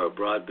for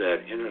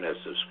broadband internet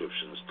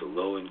subscriptions to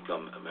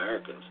low-income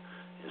Americans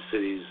in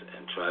cities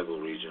and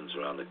tribal regions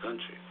around the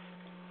country.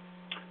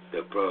 The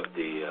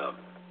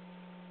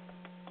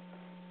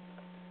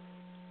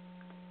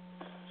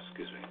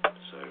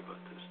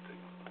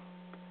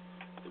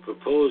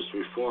proposed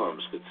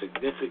reforms could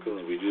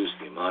significantly reduce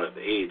the amount of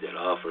aid that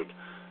offered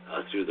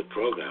through the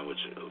program, which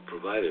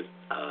provided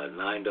a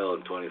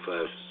 $9.25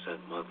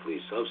 monthly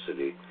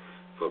subsidy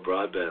for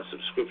broadband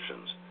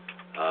subscriptions,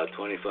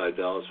 $25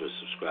 for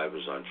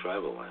subscribers on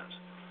tribal lands.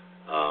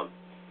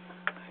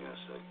 Hang on a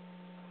sec.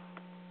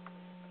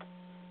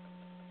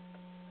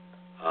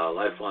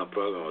 Lifeline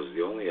program was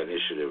the only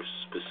initiative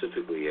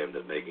specifically aimed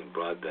at making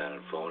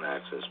broadband and phone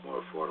access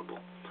more affordable.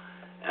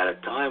 At a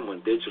time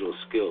when digital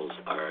skills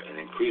are an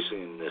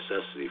increasing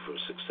necessity for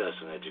success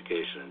in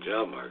education and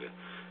job market,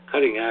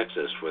 cutting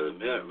access for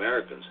the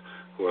Americans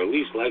who are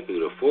least likely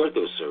to afford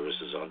those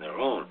services on their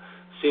own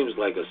seems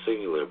like a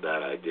singular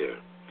bad idea.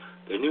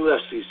 The new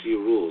FCC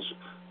rules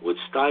would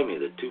stymie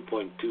the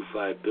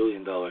 $2.25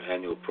 billion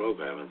annual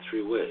program in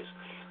three ways.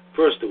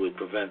 First, it would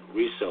prevent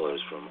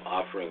resellers from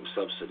offering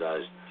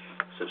subsidized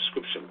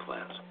subscription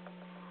plans.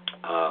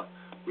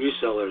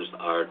 Resellers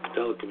are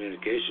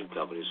telecommunication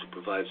companies who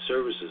provide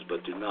services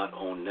but do not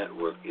own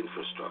network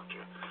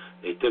infrastructure.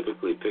 They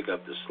typically pick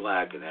up the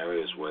slack in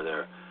areas where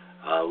there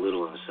are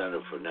little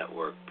incentive for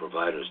network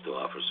providers to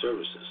offer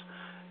services.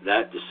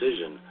 That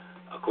decision,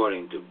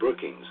 according to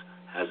Brookings,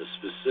 has a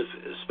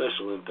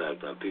special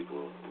impact on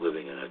people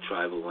living in a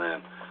tribal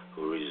land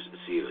who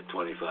receive a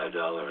 $25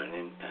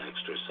 and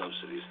extra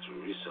subsidies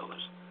through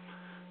resellers.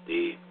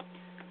 The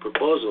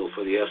proposal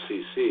for the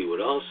FCC would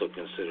also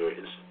consider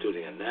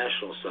instituting a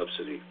national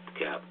subsidy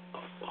cap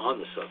on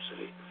the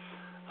subsidy.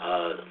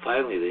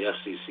 Finally, the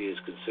FCC is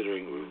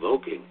considering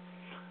revoking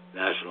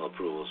national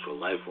approvals for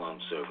lifelong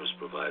service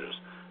providers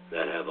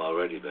that have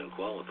already been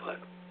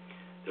qualified.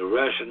 The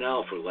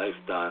rationale for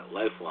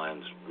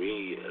Lifeline's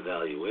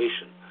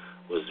re-evaluation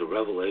was the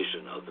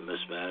revelation of the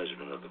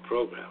mismanagement of the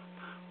program.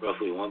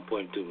 Roughly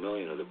 1.2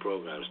 million of the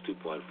program's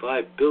 $2.5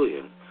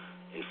 billion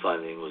in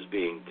funding was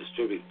being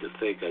distributed to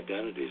fake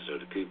identities or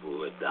to people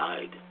who had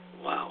died.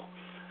 Wow.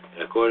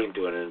 And according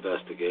to an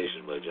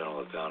investigation by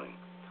General Accounting,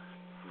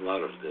 a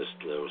lot of this,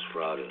 there was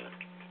fraud in it.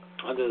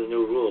 Under the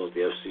new rules,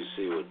 the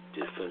FCC would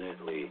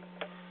definitely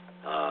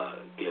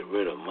get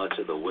rid of much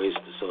of the waste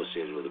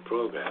associated with the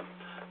program,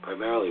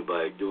 primarily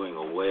by doing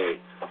away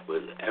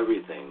with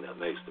everything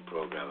that makes the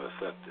program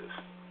effective.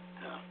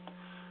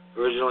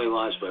 Originally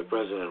launched by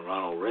President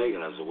Ronald Reagan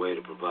as a way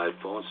to provide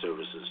phone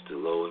services to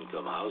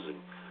low-income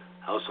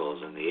households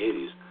in the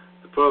 80s,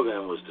 the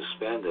program was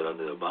disbanded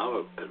under the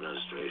Obama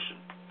administration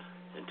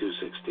in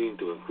 2016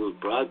 to include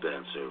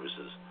broadband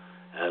services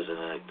as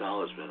an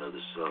acknowledgement of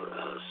the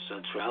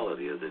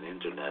centrality of the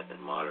Internet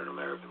in modern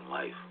American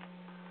life.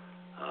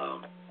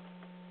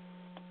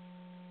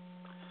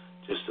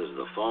 Just as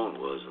the phone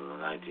was in the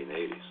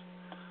 1980s.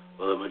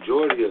 Well, the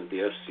majority of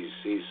the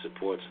FCC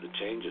supports the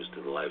changes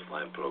to the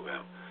Lifeline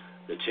program.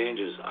 The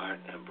changes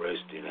aren't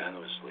embraced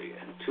unanimously,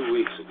 and 2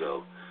 weeks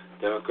ago,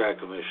 Democrat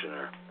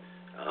Commissioner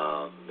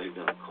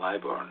Mignon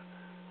Clyburn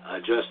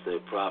addressed the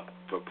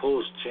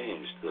proposed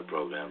change to the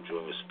program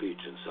during a speech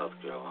in South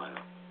Carolina.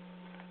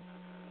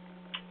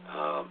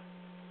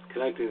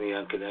 Connecting the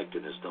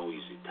unconnected is no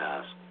easy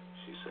task,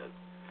 she said.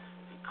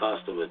 The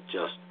cost of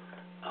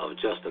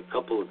just a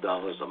couple of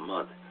dollars a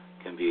month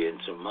can be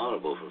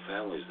insurmountable for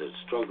families that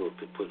struggle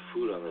to put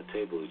food on the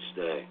table each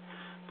day.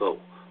 But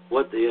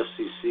what the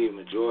FCC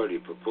majority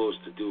proposed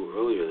to do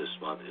earlier this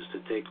month is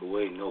to take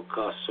away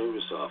no-cost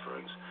service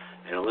offerings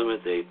and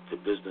eliminate the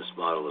business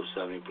model of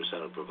 70%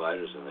 of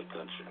providers in the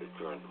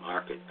current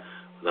market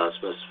without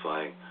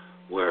specifying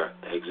where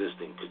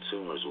existing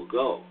consumers will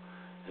go.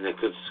 And the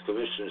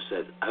commissioner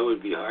said, I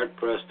would be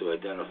hard-pressed to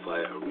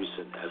identify a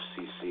recent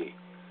FCC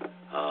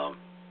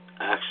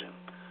action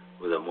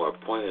with a more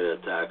pointed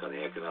attack on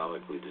the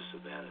economically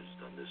disadvantaged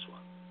than this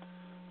one.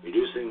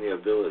 Reducing the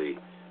ability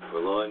for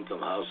low-income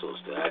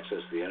households to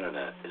access the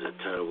Internet is a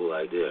terrible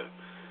idea.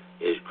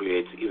 It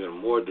creates even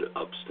more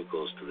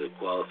obstacles to the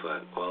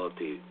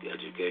quality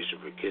education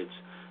for kids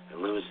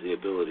and limits the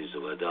abilities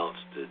of adults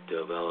to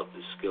develop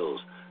the skills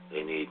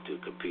they need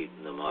to compete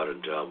in the modern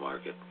job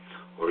market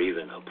or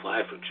even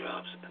apply for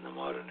jobs in the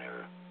modern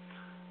era.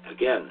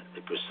 Again,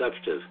 the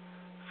perspective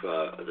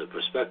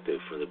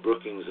for the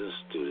Brookings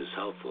Institute is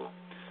helpful.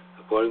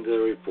 According to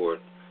the report,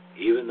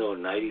 even though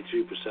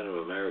 93%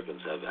 of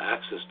Americans have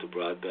access to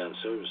broadband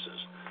services,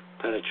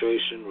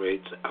 penetration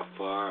rates are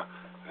far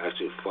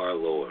actually far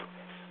lower.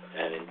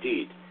 And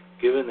indeed,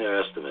 given their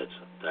estimates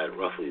that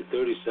roughly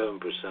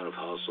 37% of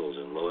households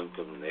in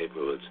low-income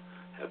neighborhoods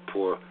have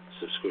poor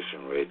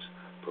subscription rates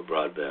for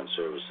broadband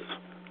services.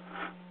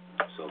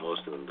 So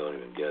most of them don't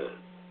even get it.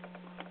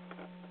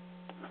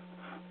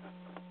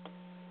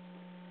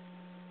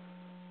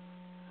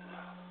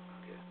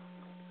 Okay,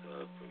 so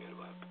forget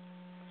about it.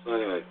 So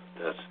anyway,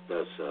 that's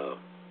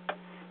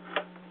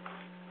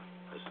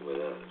the way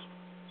that is.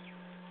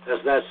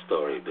 That's that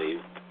story,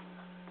 babe.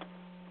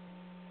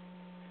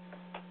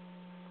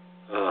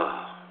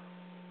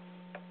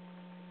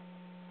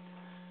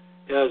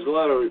 Yeah, there's a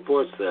lot of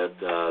reports that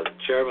the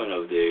chairman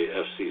of the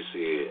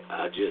FCC,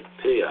 Ajit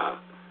Pai,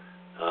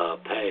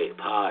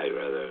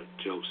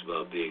 jokes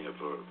about being a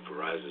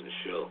Verizon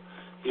shill.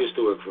 He used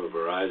to work for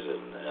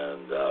Verizon,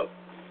 and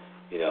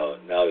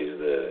now he's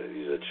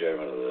the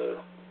chairman of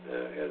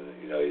and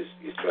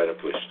he's trying to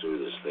push through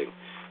this thing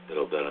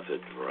that'll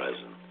benefit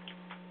Verizon.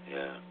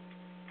 Yeah.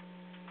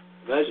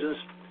 Imagine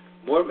this.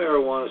 More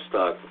marijuana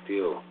stock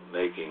deal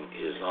making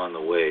is on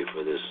the way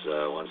for this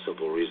one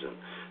simple reason.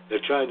 They're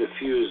trying to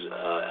fuse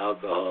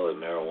alcohol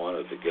and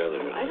marijuana together.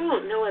 I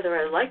don't know whether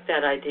I like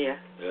that idea.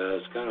 Yeah,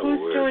 it's kind of weird.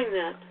 Who's doing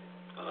that?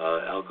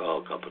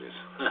 Alcohol companies.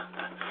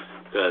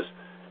 Because,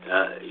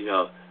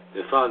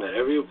 they found that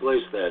every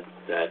place that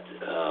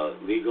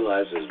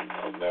legalizes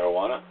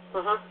marijuana,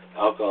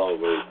 alcohol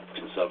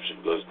consumption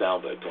goes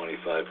down by 25%.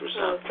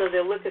 Oh, so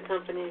the liquor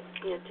companies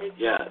can't take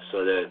it? Yeah,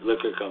 so the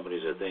liquor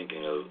companies are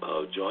thinking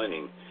of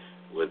joining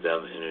with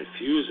them and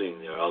infusing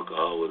their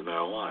alcohol with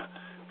marijuana.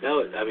 That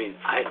would,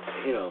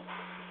 alcohol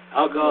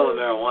and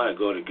marijuana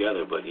go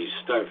together, but you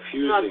start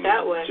fusing,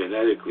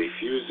 genetically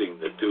fusing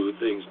the two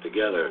things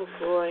together. Oh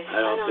boy,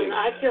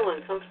 I feel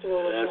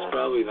uncomfortable with that. That's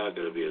probably not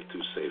going to be a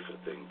too safe a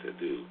thing to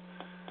do.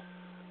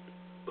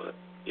 But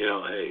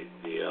hey,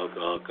 the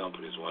alcohol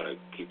companies want to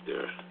keep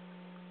their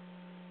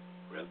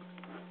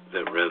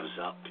revs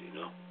up,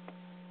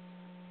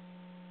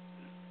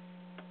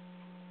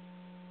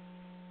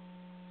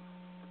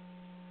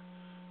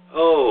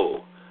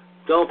 Oh,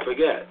 don't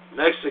forget,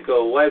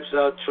 Mexico wipes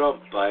out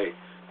Trump by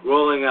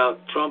rolling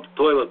out Trump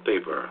toilet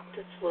paper.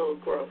 That's a little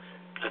gross.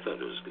 I thought it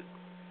was good.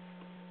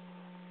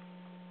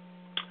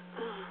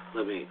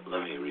 Let me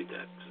read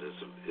that, because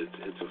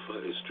it's a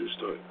true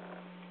story.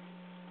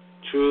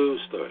 True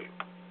story.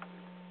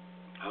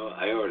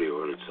 I already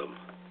ordered some.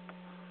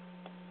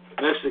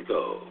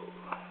 Mexico,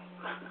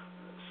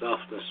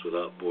 softness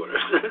without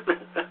borders.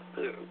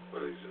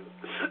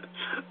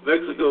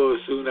 Mexico will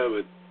soon have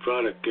a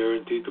product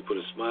guaranteed to put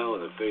a smile on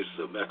the faces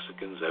of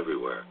Mexicans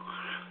everywhere,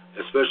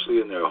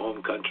 especially in their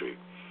home country.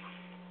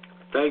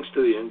 Thanks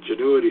to the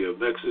ingenuity of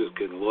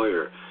Mexican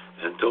lawyer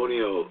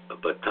Antonio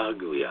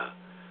Battaglia,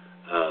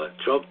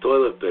 Trump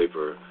toilet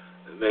paper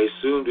may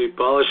soon be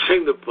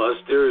polishing the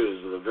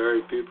posteriors of the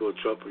very people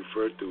Trump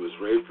referred to as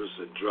rapists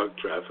and drug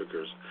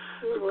traffickers.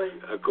 Oh,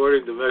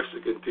 according to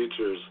Mexican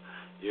Teachers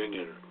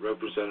Union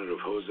Representative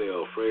Jose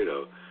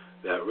Alfredo,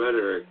 that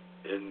rhetoric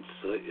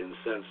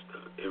incensed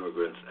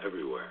immigrants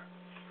everywhere.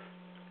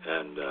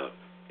 And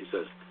he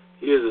says,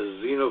 he is a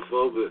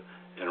xenophobe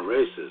and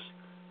racist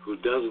who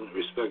doesn't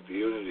respect the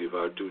unity of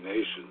our two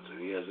nations,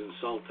 and he has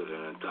insulted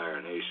an entire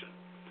nation.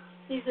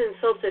 He's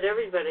insulted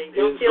everybody. He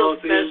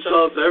insults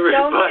everybody.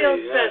 Don't feel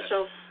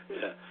special.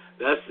 Yeah.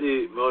 That's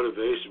the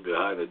motivation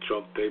behind the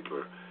Trump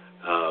paper,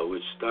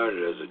 which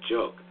started as a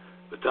joke.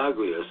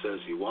 Battaglia says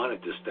he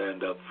wanted to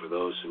stand up for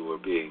those who were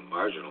being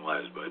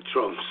marginalized by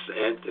Trump's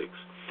antics.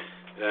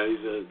 He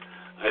said,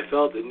 I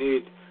felt the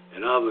need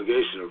and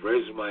obligation of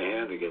raising my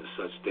hand against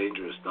such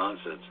dangerous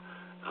nonsense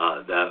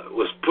that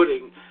was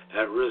putting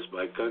at risk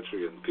my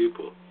country and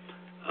people.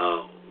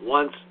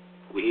 Once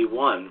he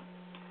won,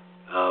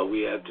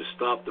 we had to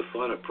stop the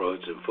fun approach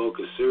and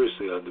focus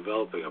seriously on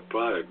developing a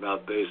product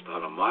not based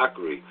on a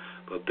mockery,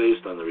 but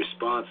based on the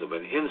response of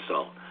an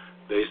insult,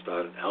 based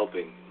on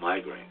helping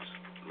migrants,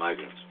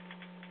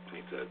 he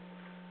said.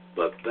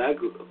 But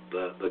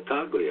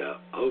Battaglia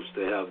hopes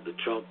to have the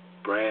Trump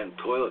brand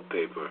toilet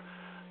paper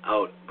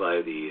out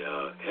by the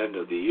end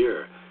of the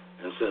year,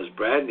 and says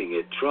branding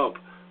it Trump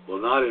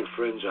will not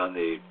infringe on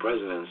the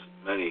president's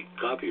many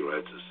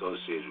copyrights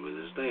associated with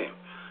his name.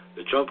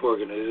 The Trump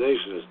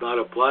organization has not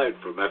applied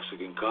for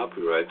Mexican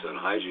copyrights on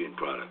hygiene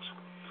products,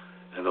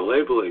 and the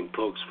labeling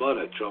pokes fun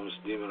at Trump's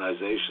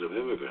demonization of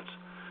immigrants.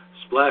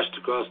 Splashed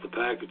across the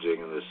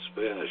packaging in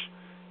Spanish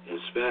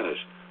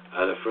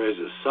are the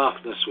phrases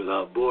 "softness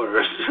without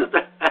borders"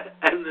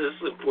 and "this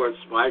supports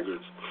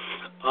migrants."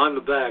 On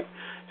the back,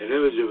 an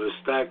image of a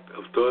stack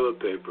of toilet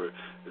paper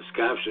is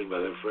captioned by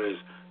the phrase,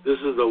 "This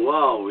is the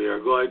wall we are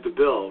going to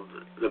build.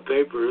 The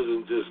paper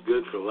isn't just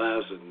good for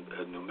laughs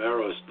and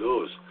numeros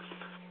dos."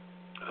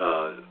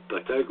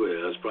 Battaglia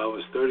has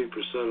promised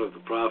 30% of the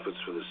profits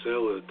for the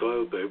sale of the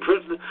toilet paper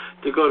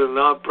to go to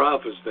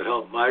nonprofits that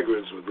help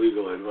migrants with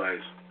legal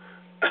advice.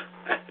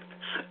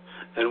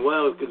 And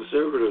while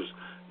conservatives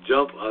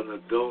jump on the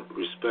don't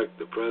respect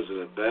the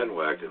president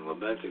bandwagon,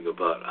 lamenting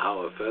about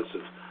how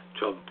offensive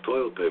Trump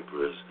toilet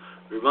paper is,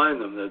 remind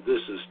them that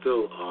this is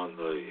still on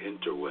the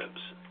interwebs.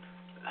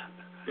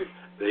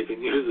 they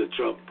can use the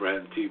Trump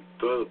brand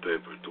toilet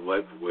paper to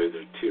wipe away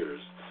their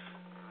tears.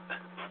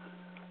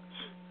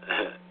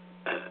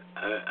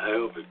 I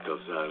hope it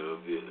comes out.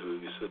 It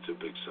would be such a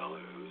big seller.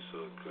 It would be so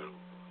incredible.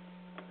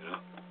 You know?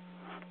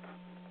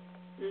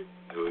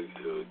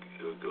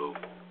 It would go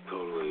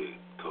totally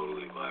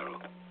viral.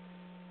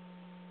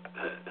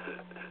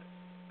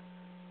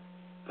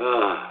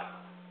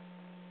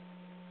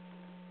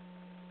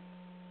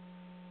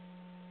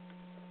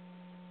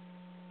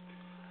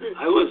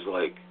 I was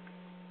like,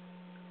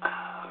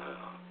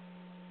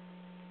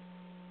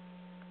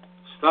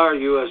 star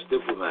U.S.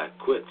 diplomat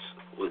quits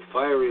with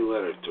fiery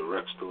letter to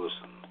Rex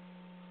Tillerson.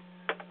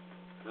 I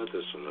thought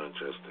this was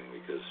interesting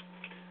because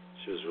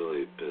she was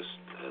really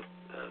pissed at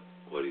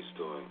what he's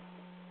doing.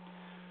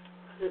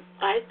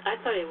 I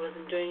thought he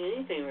wasn't doing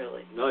anything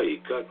really. No,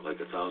 he cut like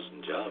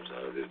 1,000 jobs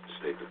out of the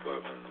State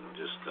Department and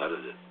just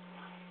gutted it.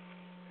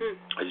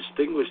 A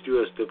distinguished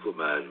U.S.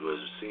 diplomat who was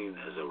seen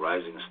as a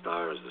rising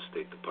star as the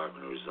State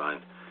Department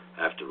resigned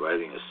after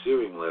writing a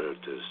searing letter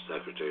to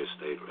Secretary of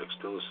State Rex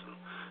Tillerson,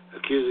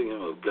 accusing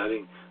him of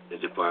gutting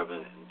the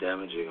department and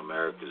damaging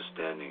America's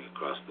standing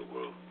across the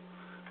world.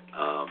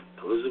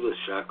 Elizabeth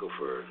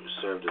Shackelford, who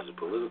served as a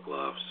political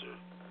officer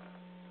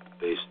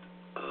based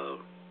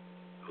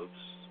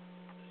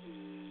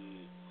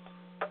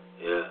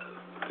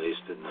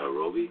in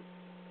Nairobi,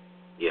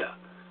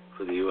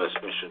 for the U.S.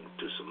 mission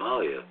to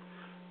Somalia,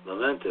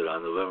 lamented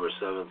on November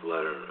 7th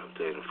letter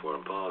obtained in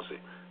Foreign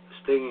Policy the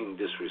stinging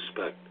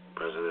disrespect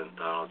President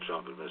Donald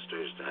Trump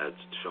administration had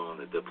shown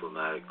the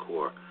diplomatic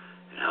corps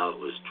and how it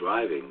was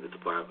driving the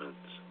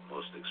department's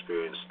most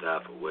experienced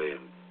staff away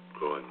in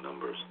growing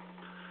numbers.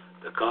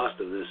 The cost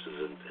of this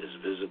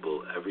is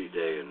visible every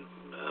day in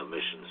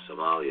Mission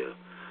Somalia,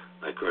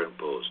 my current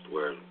post,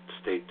 where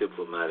state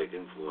diplomatic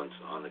influence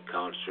on the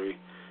country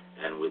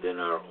and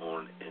within our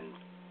own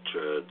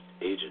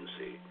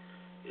agency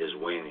is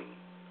waning.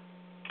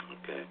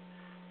 Okay?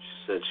 She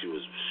said she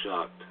was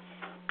shocked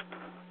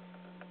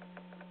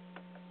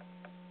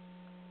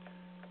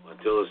when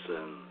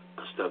Tillerson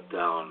stepped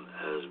down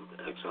as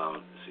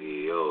Exxon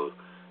CEO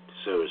to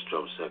serve as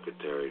Trump's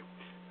secretary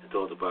and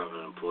told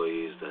department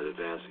employees that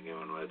advancing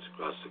human rights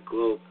across the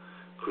globe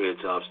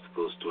creates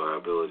obstacles to our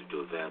ability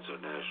to advance our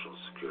national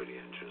security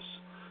interests.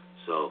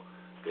 So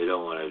they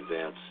don't want to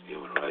advance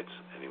human rights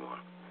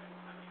anymore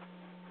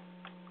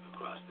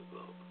across the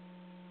globe.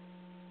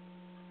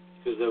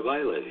 Because they're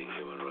violating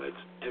human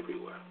rights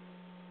everywhere.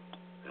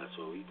 That's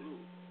what we do.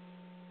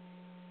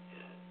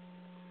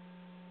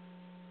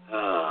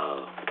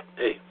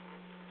 Hey,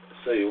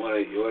 so you want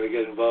to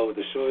get involved with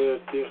the show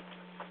yet, dear?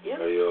 Yep.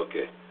 Are you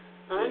okay?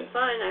 I'm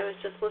fine. I was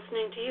just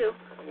listening to you.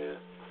 Yeah.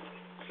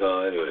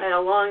 So anyway. I had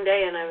a long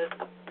day and I was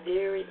up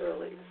very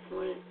early this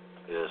morning.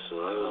 Yeah,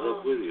 so I was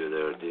up with you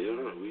there, dear.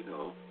 We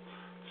know.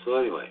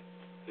 So anyway,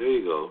 here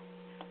you go.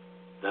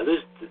 Now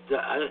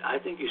I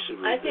think you should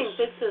read this. I think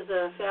this is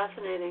a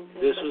fascinating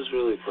thing. This was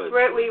really quite.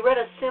 We read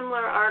a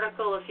similar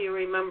article, if you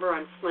remember,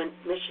 on Flint,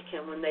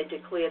 Michigan, when they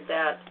declared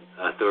that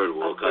a third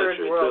world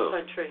country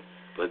country.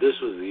 But this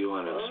was the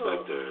UN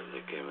inspector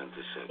that came in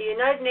to say. The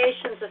United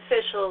Nations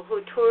official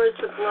who tours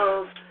the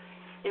globe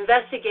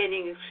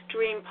investigating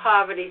extreme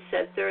poverty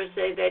said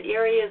Thursday that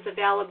areas of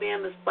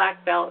Alabama's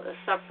Black Belt are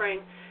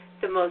suffering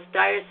the most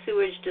dire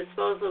sewage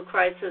disposal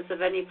crisis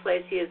of any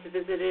place he has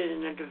visited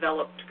in a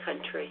developed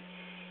country.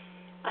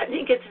 I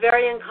think it's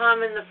very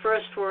uncommon in the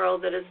first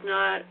world that it's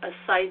not a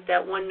sight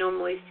that one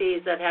normally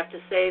sees. I'd have to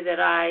say that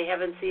I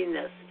haven't seen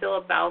this.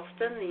 Philip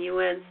Alston, the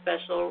UN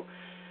Special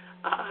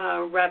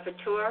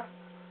Rapporteur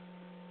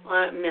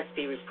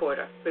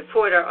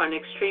on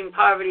extreme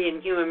poverty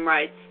and human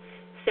rights,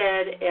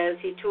 said as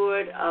he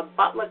toured a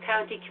Butler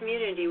County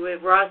community where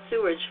raw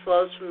sewage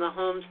flows from the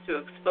homes through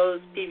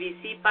exposed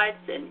PVC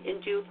pipes and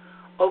into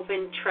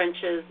open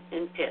trenches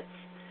and pits.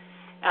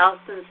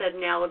 Alston said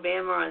in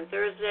Alabama on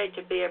Thursday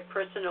to be a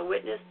personal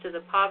witness to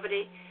the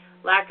poverty,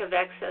 lack of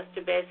access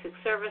to basic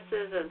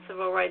services, and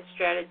civil rights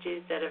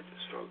strategies that have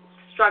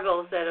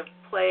struggles that have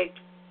plagued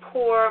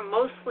poor,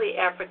 mostly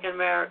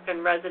African-American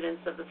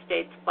residents of the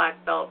state's Black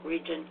Belt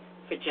region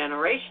for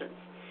generations.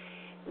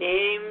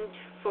 Named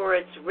for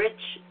its rich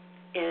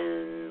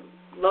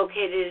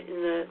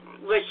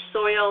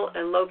soil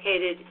and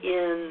located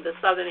in the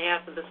southern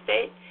half of the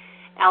state,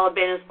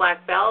 Alabama's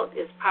Black Belt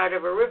is part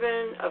of a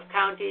ribbon of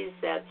counties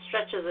that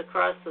stretches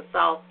across the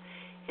South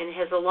and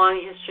has a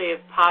long history of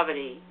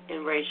poverty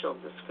and racial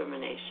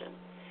discrimination.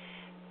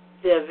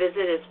 The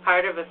visit is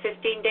part of a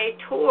 15-day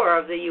tour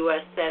of the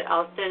U.S. that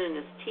Alston and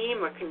his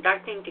team are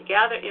conducting to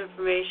gather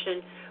information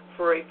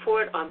for a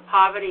report on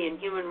poverty and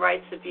human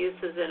rights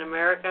abuses in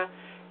America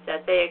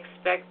that they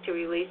expect to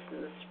release in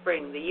the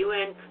spring. The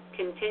UN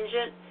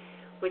contingent,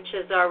 which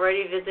has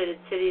already visited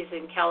cities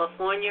in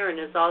California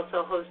and is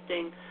also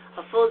hosting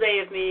a full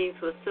day of meetings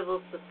with civil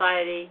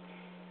society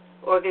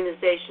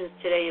organizations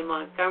today in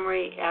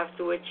Montgomery,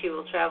 after which he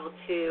will travel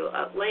to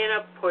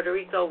Atlanta, Puerto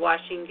Rico,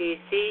 Washington,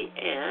 D.C.,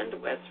 and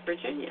West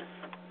Virginia.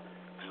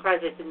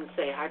 Surprised it didn't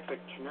say Hartford,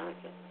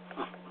 Connecticut.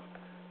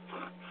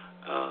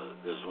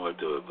 There's more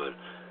to it, but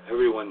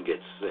everyone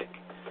gets sick.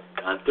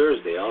 On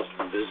Thursday,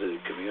 Alston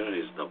visited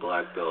communities in the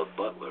Black Belt,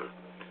 Butler,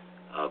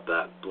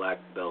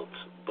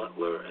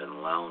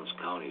 and Lowndes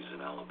counties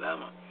in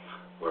Alabama,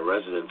 where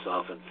residents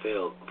often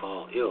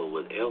fall ill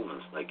with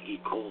ailments like E.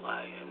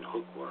 coli and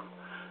hookworm,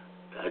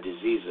 a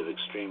disease of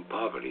extreme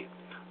poverty,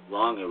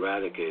 long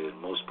eradicated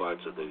in most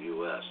parts of the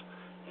U.S.,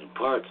 in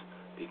part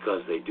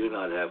because they do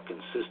not have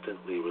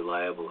consistently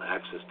reliable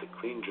access to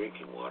clean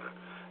drinking water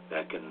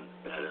that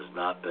has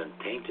not been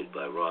tainted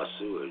by raw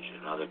sewage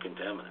and other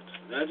contaminants.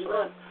 Imagine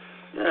that.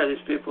 Yeah,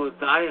 these people are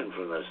dying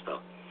from this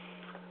stuff.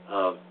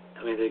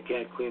 They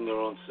can't clean their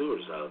own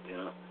sewers out, you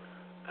know.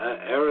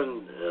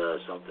 Aaron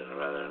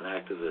an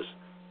activist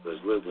who has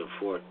lived in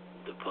Fort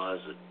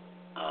Deposit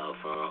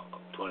for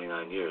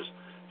 29 years,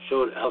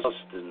 showed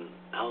Alston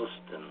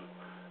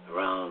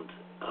around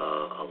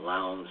a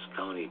Lowndes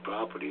County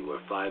property where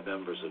 5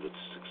 members of its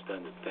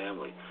extended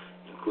family,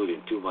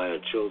 including 2 minor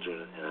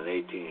children and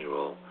an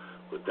 18-year-old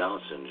with Down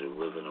syndrome,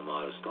 live in a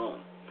modest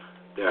home.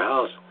 Their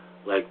house,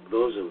 like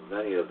those of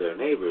many of their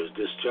neighbors,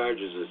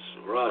 discharges its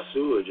raw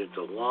sewage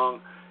into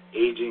long,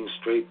 aging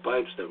straight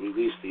pipes that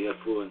release the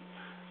effluent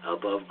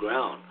above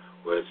ground,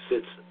 where it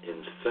sits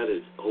in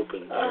fetid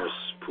open-air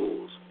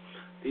pools.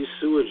 These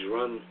sewage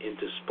run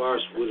into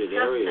sparse wooded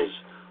areas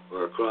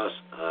or across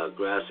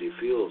grassy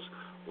fields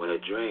when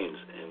it drains,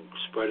 and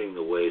spreading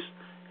the waste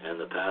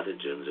and the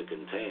pathogens it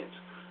contains,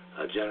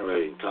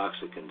 generating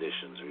toxic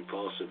conditions,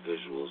 repulsive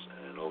visuals,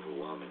 and an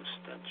overwhelming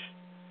stench.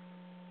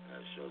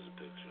 That shows a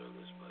picture of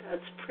this pipe.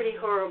 That's pretty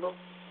horrible.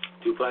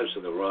 2 pipes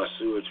of the raw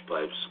sewage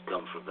pipes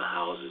come from the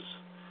houses.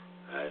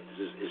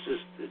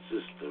 It's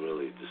just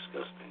really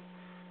disgusting.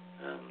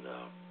 And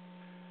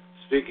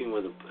speaking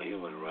with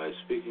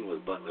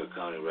Butler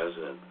County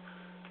resident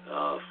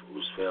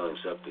whose failing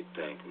septic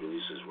tank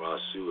releases raw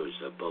sewage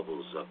that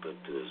bubbles up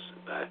into his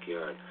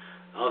backyard,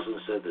 Alston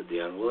said that the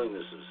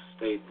unwillingness of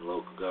state and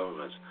local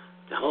governments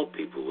to help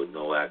people with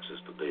no access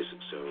to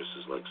basic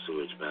services like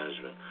sewage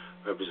management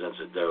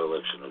represents a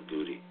dereliction of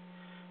duty.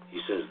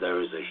 He says there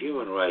is a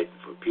human right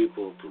for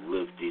people to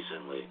live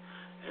decently,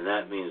 and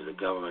that means the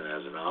government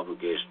has an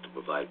obligation to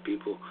provide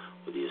people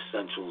with the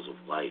essentials of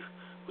life,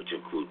 which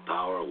include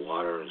power,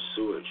 water, and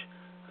sewage.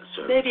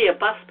 Maybe a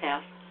bus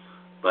pass.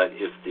 But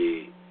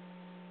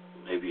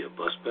maybe a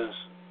bus pass?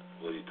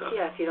 What are you talking about?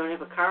 Yeah, if you don't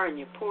have a car and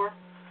you're poor,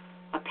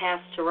 a pass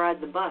to ride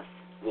the bus.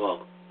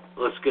 Well,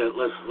 let's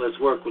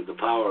work with the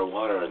power,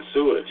 water, and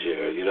sewage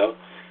here, you know.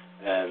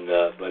 And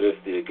but if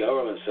the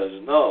government says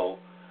no,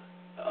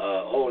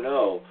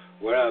 no,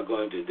 we're not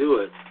going to do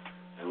it,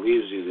 and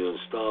leaves you to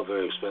install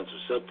very expensive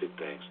septic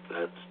tanks,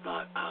 that's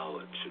not how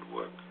it should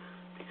work,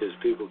 because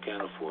people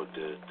can't afford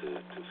to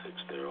fix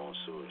their own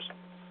sewers.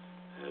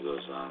 And it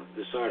goes on.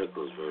 This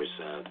article is very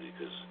sad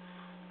because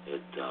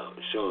it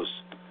shows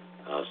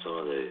some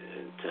of the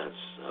intense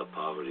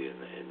poverty in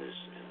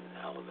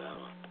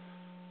Alabama.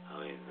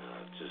 I mean,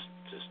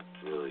 just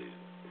really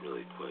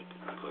quite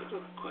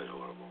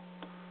horrible.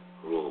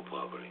 Rural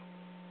poverty.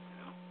 You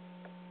know?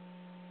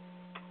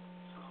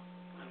 So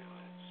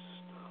anyway,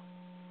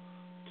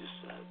 it's just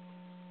sad.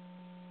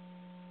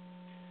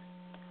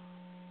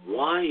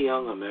 Why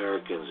young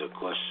Americans are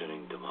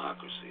questioning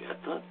democracy. I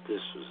thought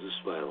this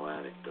by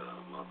Atlantic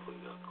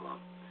Monthly.com.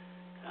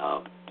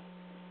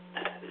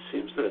 It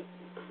seems that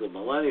the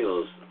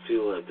millennials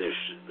feel that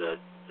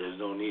there's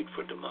no need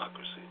for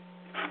democracy,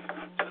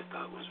 which I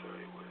thought was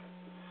very weird.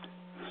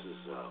 This is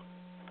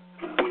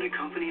when a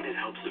company that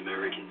helps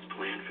Americans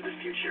plan for the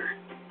future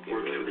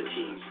works with a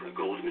team from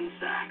Goldman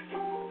Sachs,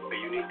 a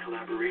unique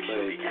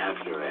collaboration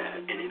begins,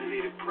 an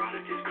innovative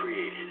product is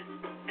created,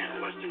 and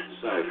Western and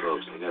sorry,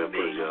 folks, I gotta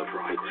put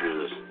through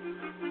this.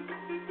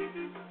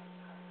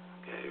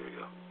 Okay, here we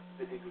go.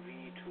 The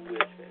degree to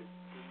which there is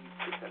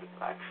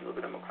dissatisfaction with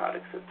the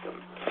democratic system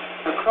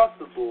across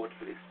the board,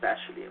 but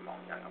especially among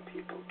younger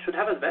people, should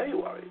have us very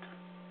worried.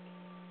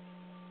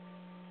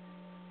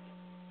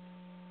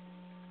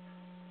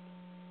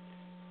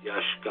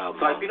 So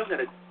I've been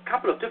looking at a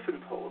couple of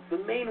different polls.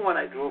 The main one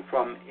I drew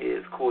from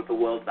is called the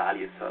World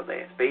Value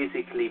Survey. It's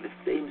basically the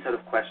same set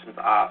of questions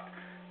asked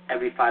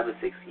every 5 or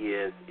 6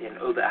 years in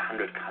over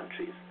 100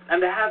 countries. And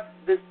they have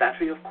this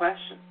battery of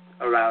questions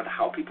around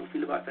how people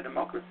feel about their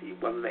democracy,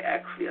 whether they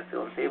actually are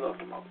still in favor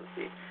of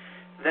democracy,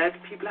 that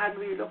people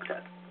hadn't really looked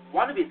at.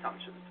 One of the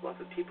assumptions was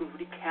that people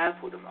really care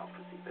for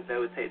democracy, that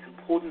they would say it's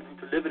important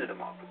to live in a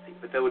democracy,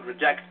 that they would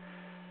reject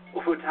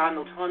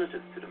authoritarian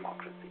alternatives to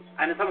democracy.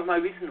 And in some of my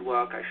recent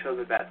work, I show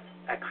that that's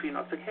actually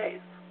not the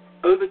case.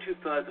 Over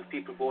 2/3 of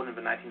people born in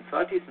the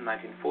 1930s and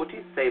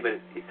 1940s say that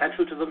it's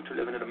essential to them to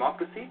live in a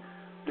democracy.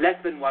 Less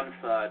than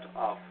 1/3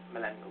 of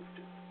millennials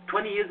do.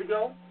 20 years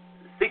ago,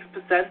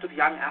 6% of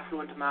young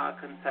affluent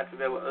Americans said that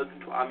they were open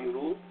to army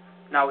rule.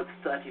 Now it's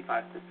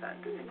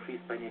 35%. It's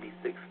increased by nearly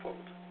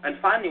 6-fold. And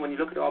finally, when you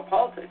look at our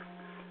politics,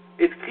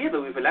 it's clear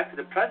that we've elected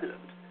a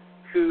president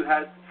who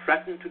has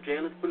threatened to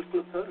jail his political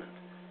opponent,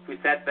 who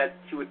said that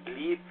he would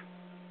leave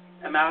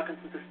Americans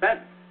in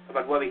suspense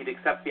about whether he'd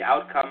accept the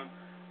outcome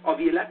of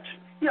the election.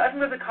 Yeah, I think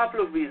there's a couple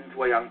of reasons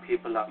why young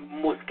people are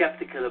more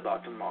skeptical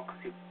about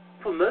democracy.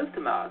 for most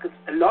Americans,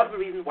 a lot of the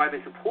reason why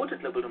they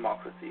supported liberal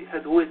democracy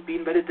has always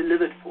been that it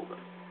delivered for them,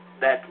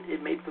 that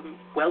it made them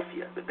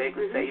wealthier, that they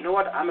could say, you know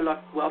what, I'm a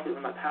lot wealthier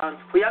than my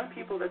parents. For young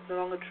people, that's no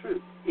longer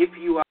true. If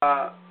you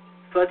are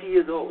 30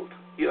 years old,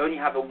 you only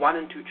have a 1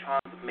 in 2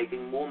 chance of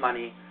making more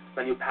money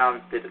than your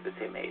parents did at the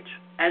same age.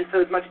 And so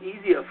it's much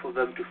easier for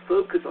them to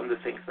focus on the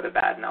things that are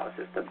bad in our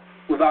system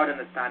without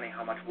understanding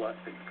how much worse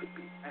things could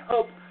be. I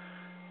hope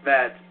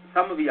that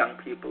some of the young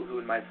people who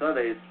in my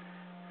surveys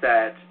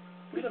said,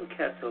 we don't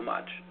care so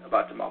much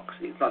about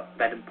democracy, it's not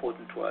that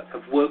important to us,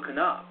 have woken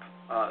up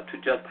to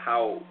just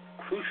how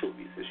crucial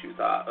these issues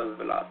are over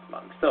the last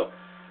month. So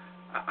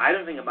I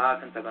don't think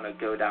Americans are going to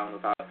go down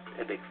without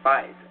a big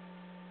fight.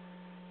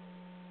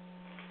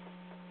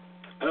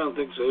 I don't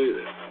think so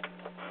either.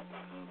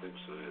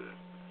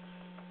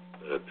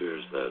 It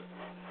appears that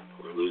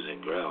we're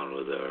losing ground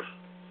with our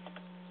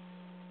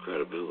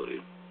credibility.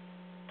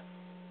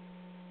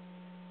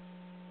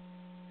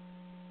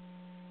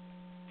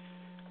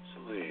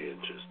 So many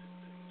interesting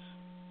things.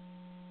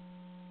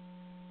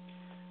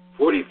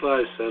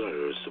 45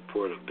 senators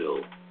support a bill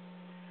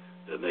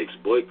that makes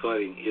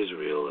boycotting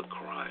Israel a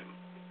crime.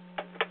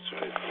 That's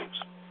right, folks.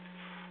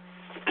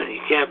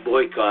 You can't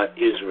boycott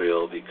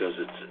Israel because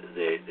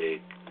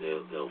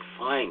they'll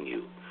fine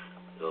you.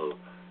 So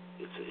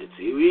it's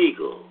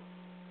illegal.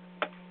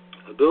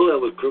 A bill that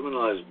would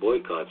criminalize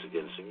boycotts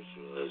against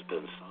Israel has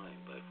been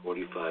signed by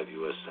 45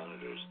 U.S.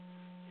 senators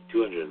and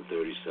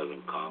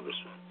 237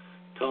 congressmen.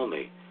 Tell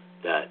me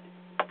that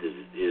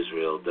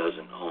Israel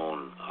doesn't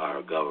own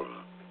our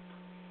government.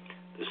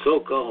 The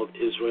so-called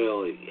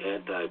Israeli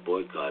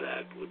Anti-Boycott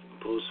Act would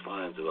impose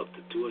fines of up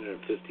to $250,000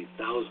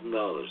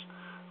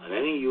 on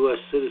any U.S.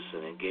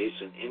 citizen engaged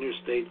in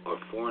interstate or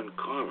foreign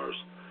commerce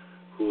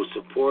who will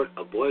support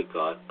a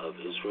boycott of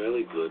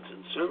Israeli goods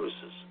and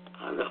services.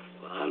 How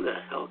the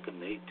hell can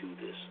they do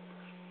this?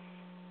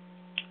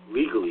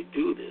 Legally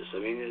do this? I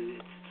mean,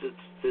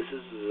 this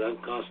is as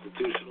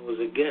unconstitutional as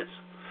it gets.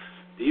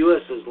 The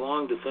U.S. has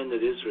long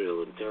defended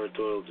Israel in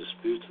territorial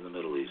disputes in the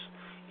Middle East,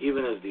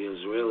 even as the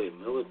Israeli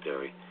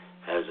military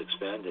has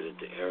expanded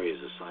into areas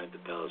assigned to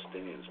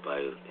Palestinians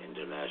by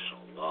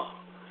international law.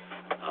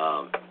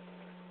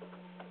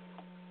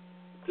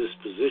 This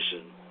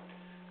position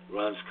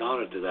runs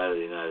counter to that of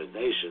the United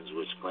Nations,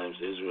 which claims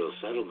Israel's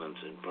settlements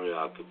in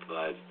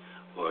preoccupied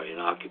or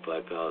in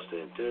occupied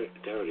Palestinian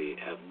territory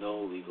have no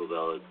legal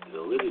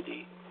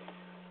validity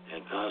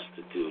and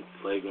constitute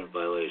flagrant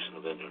violation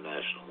of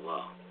international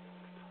law.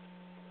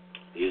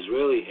 The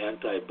Israeli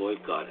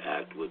Anti-Boycott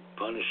Act would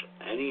punish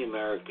any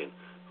American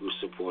who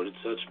supported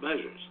such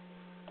measures.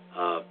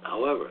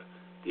 However,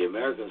 the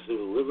American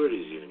Civil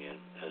Liberties Union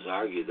has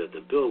argued that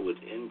the bill would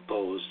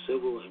impose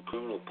civil and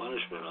criminal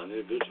punishment on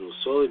individuals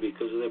solely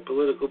because of their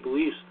political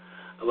beliefs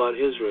about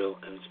Israel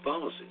and its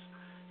policies,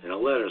 in a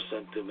letter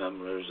sent to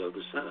members of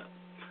the Senate.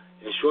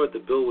 In short,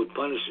 the bill would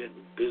punish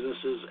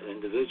businesses and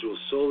individuals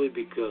solely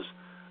because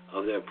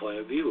of their point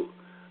of view.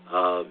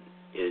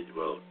 It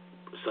wrote,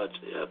 such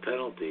a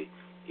penalty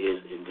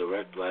is in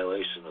direct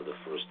violation of the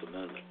First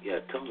Amendment. Yeah,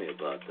 tell me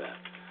about that.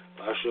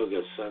 Our show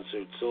gets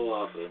censored so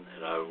often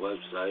in our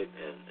website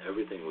and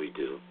everything we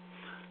do,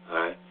 all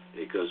right,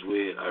 because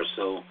we are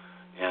so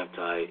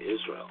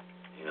anti-Israel,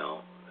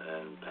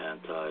 and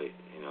anti,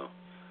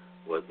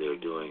 what they're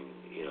doing,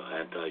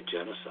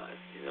 anti-genocide.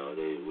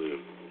 We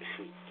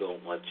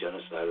don't want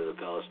genocide of the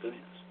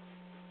Palestinians.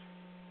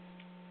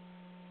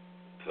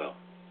 So,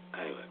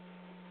 anyway.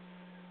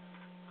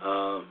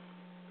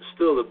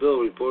 Still, the bill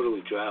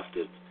reportedly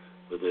drafted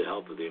with the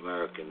help of the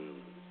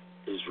American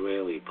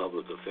Israeli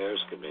Public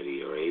Affairs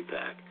Committee, or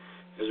AIPAC,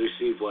 has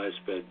received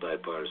widespread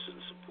bipartisan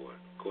support,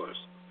 of course.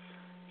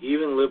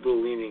 Even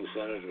liberal-leaning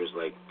senators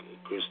like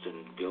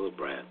Kristen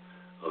Gillibrand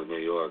of New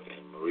York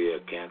and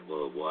Maria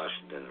Cantwell of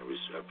Washington, and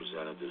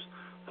representatives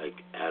like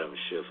Adam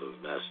Schiff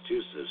of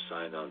Massachusetts have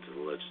signed on to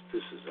the legislation.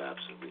 This is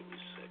absolutely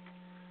sick.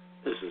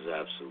 This is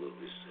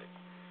absolutely sick.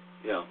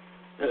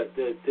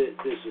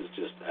 This is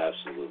just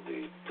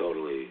absolutely,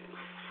 totally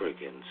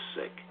freaking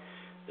sick.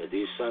 That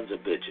these sons of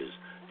bitches,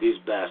 these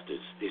bastards,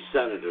 these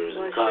senators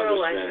and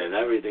congressmen and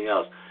everything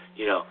else,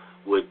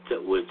 would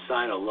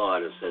sign a law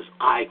that says,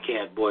 I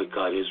can't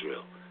boycott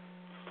Israel.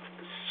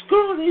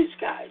 Screw these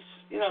guys.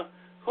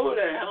 Who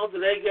the hell do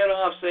they get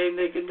off saying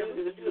they can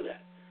do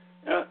that?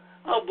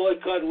 I'll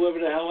boycott whoever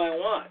the hell I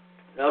want.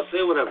 I'll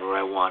say whatever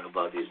I want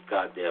about these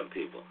goddamn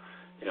people.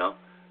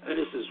 And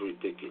this is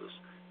ridiculous.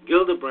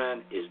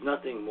 Gillibrand is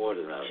nothing more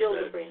than that.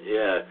 Gillibrand.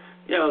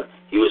 Yeah.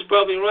 He was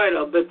probably right.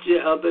 I'll bet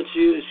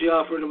she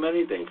offered him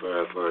anything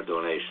for a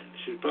donation.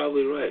 She's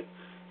probably right.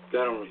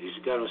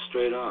 He's got him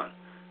straight on.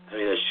 I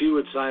mean, that she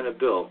would sign a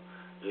bill,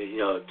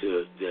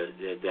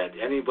 that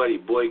anybody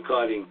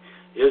boycotting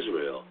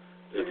Israel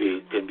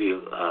can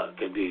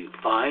be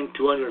fined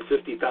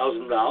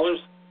 $250,000.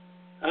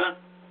 Huh?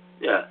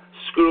 Yeah.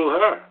 Screw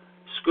her.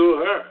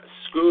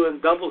 Screw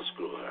and double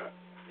screw her.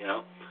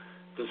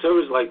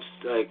 Conservatives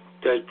like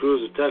Ted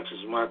Cruz of Texas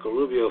and Marco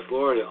Rubio of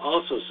Florida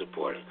also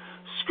support it.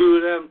 Screw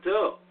them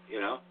too.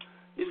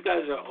 These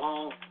guys are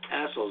all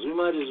assholes. We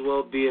might as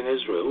well be in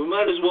Israel. We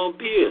might as well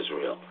be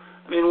Israel.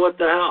 I mean, what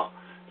the hell?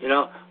 You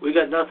know, we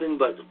got nothing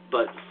but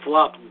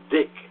flop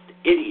dick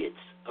idiots,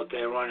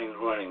 okay,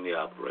 running the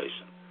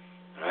operation.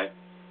 All right?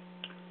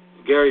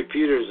 Gary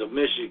Peters of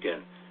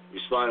Michigan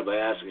responded by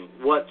asking,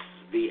 what's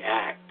the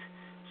act?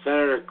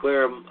 Senator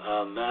Claire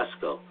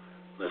McCaskill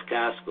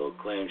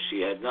claimed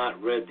she had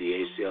not read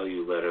the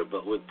ACLU letter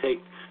but would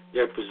take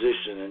their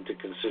position into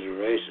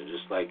consideration,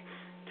 just like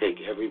take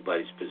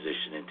everybody's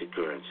position into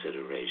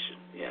consideration.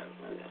 Yeah,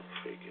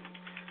 freaking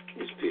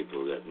these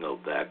people got no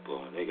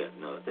backbone. They got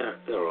no.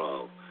 They're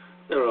all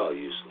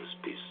useless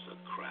pieces of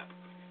crap.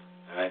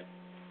 All right.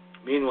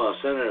 Meanwhile,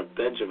 Senator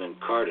Benjamin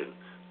Cardin,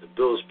 the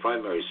bill's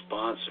primary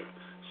sponsor,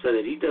 said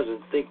that he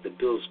doesn't think the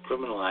bill's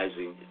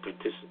criminalizing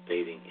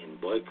participating in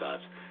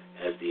boycotts,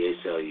 as the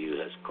ACLU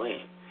has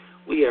claimed.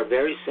 We are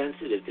very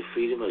sensitive to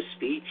freedom of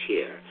speech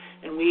here,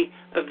 and we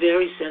are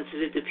very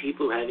sensitive to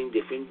people having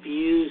different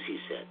views, he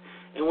said.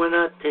 And we're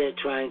not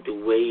trying to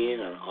weigh in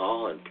on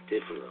all in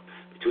particular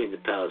between the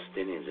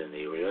Palestinians and the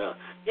Israel.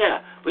 Yeah,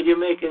 but you're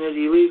making it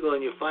illegal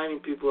and you're fining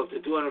people up to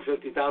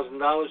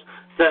 $250,000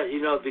 that,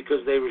 you know,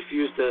 because they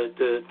refuse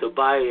to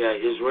buy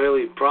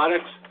Israeli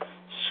products.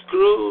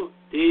 Screw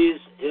these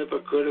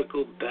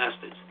hypocritical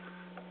bastards.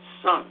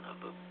 Son of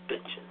a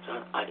bitch.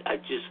 I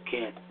just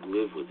can't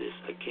live with this.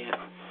 I can't.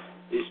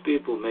 These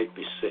people make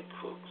me sick,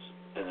 folks.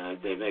 And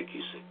they make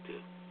you sick,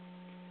 too.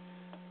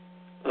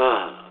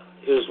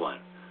 Here's one.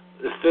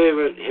 The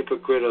favorite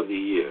hypocrite of the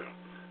year,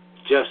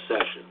 Jeff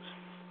Sessions,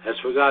 has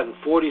forgotten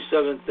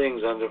 47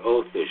 things under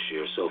oath this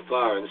year so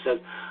far and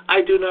said,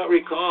 I do not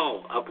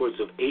recall, upwards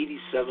of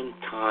 87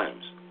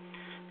 times.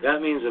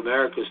 That means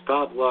America's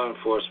top law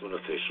enforcement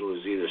official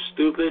is either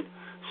stupid,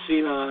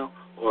 senile,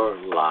 or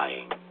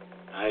lying.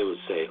 I would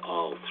say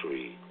all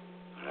three.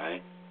 All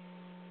right?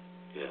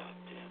 Yeah,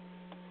 damn.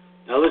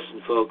 Now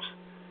listen, folks.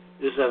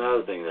 This is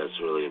another thing that's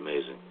really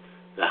amazing.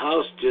 The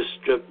House just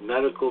stripped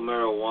medical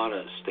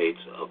marijuana states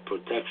of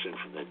protection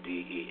from the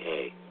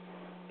DEA.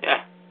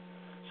 Yeah.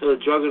 So the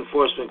drug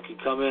enforcement can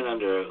come in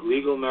under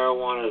legal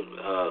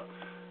marijuana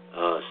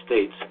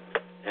states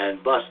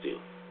and bust you.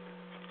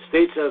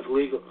 States have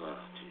legal...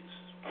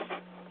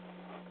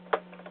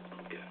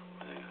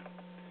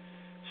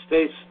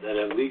 States that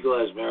have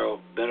legalized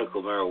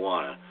medical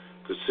marijuana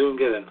could soon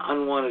get an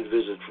unwanted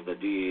visit from the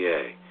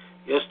DEA.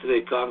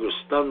 Yesterday, Congress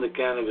stunned the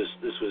cannabis.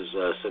 This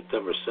was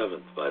September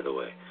 7th, by the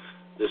way.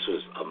 This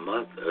was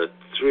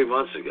 3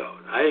 months ago.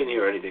 I didn't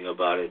hear anything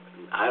about it.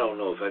 I don't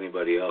know if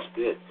anybody else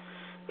did,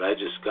 but I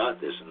just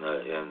got this, and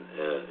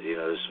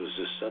this was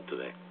just sent to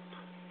me.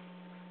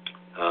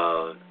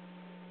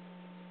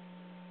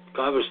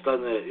 Congress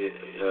stunned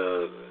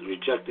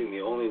rejecting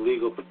the only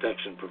legal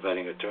protection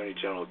preventing Attorney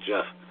General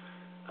Jeff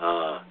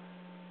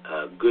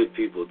good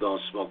people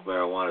don't smoke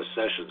marijuana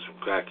Sessions from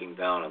cracking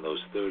down on those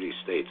 30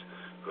 states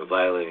for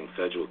violating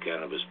federal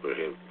cannabis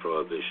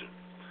prohibition.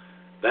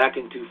 Back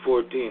in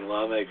 2014,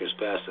 lawmakers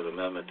passed an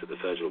amendment to the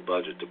federal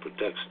budget to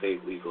protect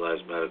state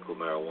legalized medical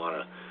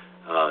marijuana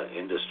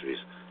industries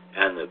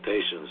and the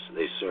patients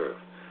they serve.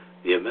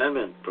 The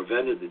amendment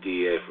prevented the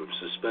DEA from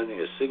suspending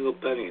a single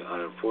penny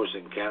on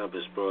enforcing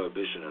cannabis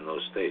prohibition in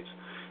those states.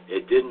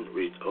 It didn't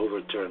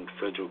overturn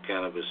federal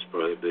cannabis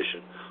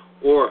prohibition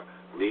or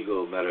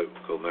legal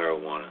medical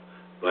marijuana,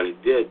 but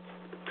it did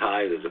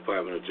tie the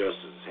Department of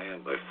Justice's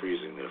hand by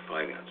freezing their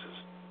finances.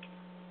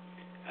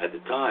 At the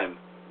time,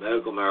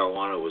 medical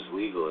marijuana was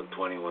legal in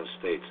 21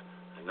 states,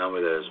 a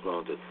number that has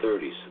grown to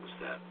 30 since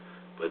then.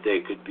 But they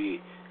could be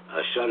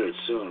shuttered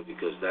soon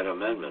because that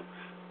amendment,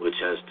 which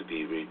has to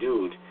be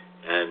renewed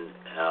and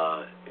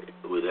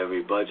with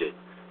every budget,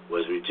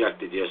 was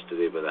rejected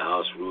yesterday by the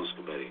House Rules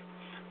Committee.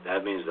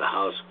 That means the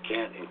House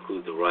can't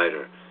include the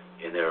rider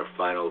in their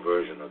final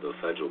version of the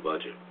federal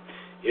budget.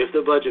 If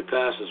the budget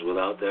passes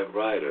without that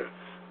rider,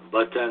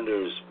 bud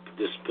tenders,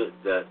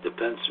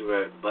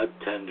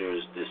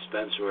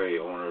 dispensary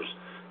owners,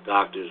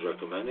 doctors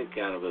recommending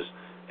cannabis,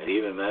 and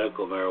even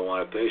medical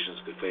marijuana patients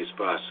could face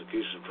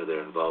prosecution for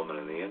their involvement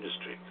in the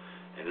industry,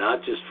 and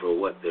not just for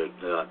what they're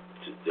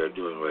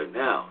doing right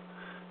now.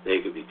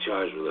 They could be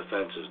charged with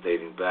offenses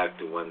dating back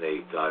to when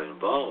they got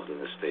involved in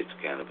the state's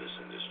cannabis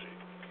industry.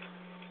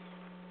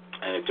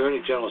 And Attorney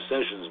General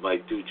Sessions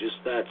might do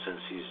just that since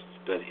he's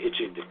been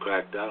itching to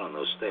crack down on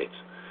those states.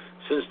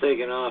 Since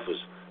taking office,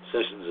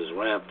 Sessions has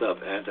ramped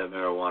up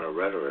anti-marijuana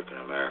rhetoric in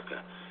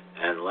America,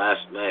 and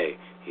last May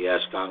he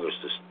asked Congress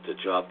to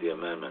drop the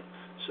amendment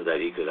so that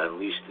he could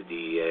unleash the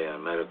DEA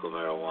on medical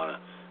marijuana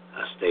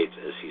states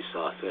as he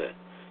saw fit.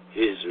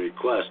 His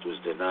request was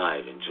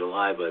denied in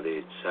July by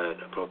the Senate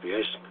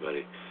Appropriations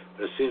Committee,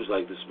 but it seems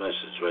like this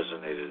message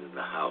resonated in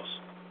the House.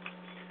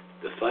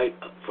 The fight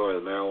for the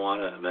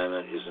marijuana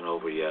amendment isn't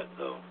over yet,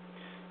 though.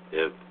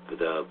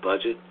 The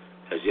budget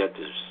has yet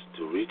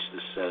to reach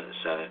the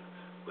Senate,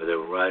 where the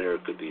rider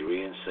could be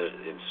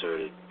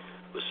reinserted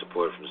with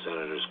support from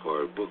Senators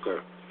Cory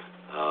Booker,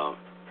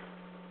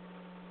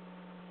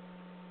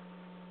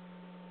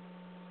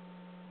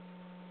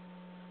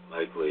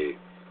 Mike Lee,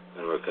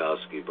 Ben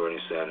Murkowski, Bernie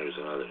Sanders,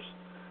 and others.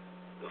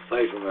 The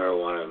fight for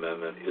marijuana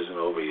amendment isn't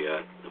over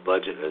yet. The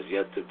budget has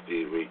yet to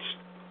be reached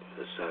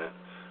in the Senate,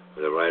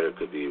 where the rider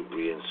could be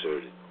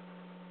reinserted.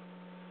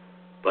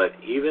 But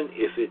even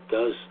if it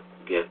does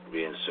get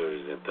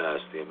reinserted and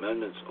passed, the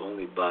amendments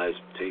only buys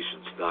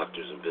patients,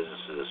 doctors, and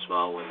businesses a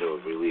small window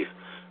of relief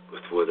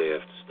before they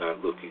have to start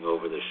looking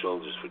over their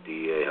shoulders for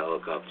DEA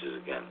helicopters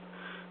again.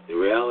 The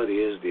reality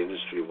is the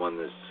industry won't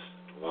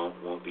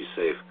be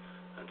safe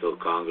until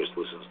Congress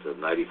listens to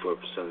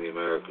 94% of the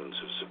Americans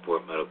who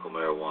support medical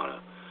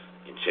marijuana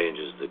and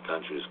changes the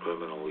country's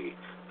criminally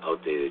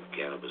outdated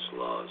cannabis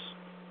laws.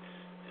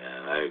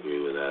 And I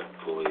agree with that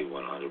fully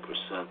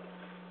 100%.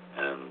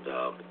 And,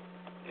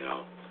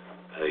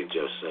 I think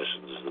Jeff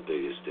Sessions is the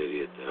biggest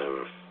idiot that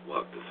ever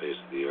walked the face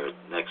of the earth,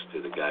 next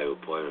to the guy who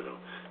appointed him,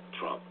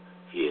 Trump.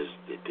 He is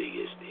the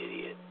biggest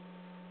idiot.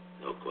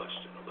 No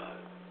question about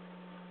it.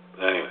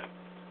 But anyway,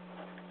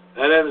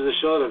 that ends the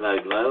show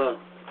tonight, Lila.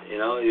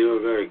 You were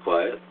very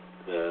quiet,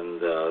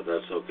 and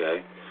that's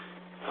okay.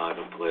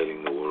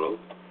 Contemplating the world,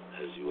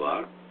 as you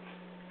are.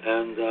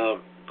 And,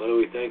 but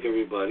we thank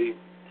everybody,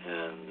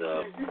 and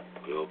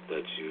we hope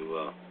that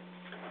you...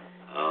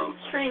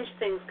 strange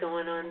things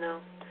going on, though.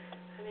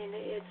 I mean,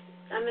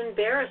 I'm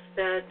embarrassed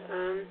that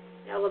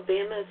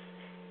Alabama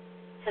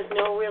has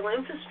no real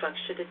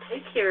infrastructure to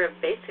take care of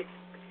basic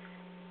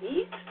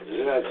needs.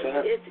 Isn't that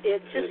sad? It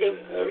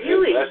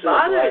really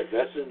bothers.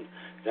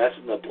 That's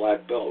in the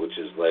Black Belt, which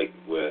is like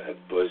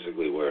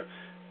basically where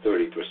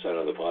 30%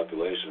 of the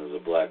population is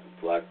the black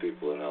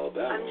people in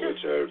Alabama,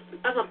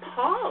 I'm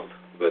appalled.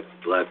 But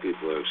black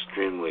people are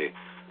extremely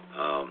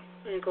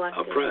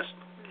oppressed.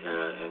 Mm-hmm.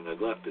 And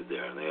neglected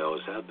there, and they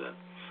always have been.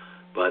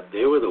 But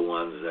they were the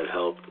ones that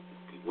helped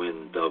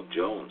win Doug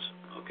Jones,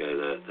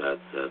 that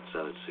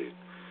Senate seat.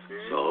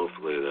 Mm-hmm. So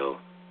hopefully they'll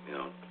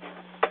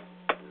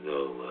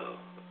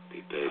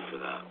be paid for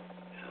that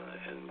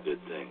and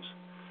good things.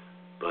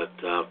 But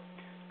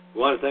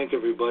we want to thank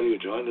everybody who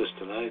joined us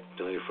tonight.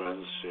 Tell your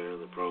friends, share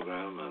the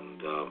program,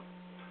 and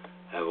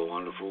have a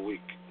wonderful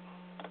week.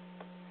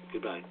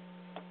 Goodbye.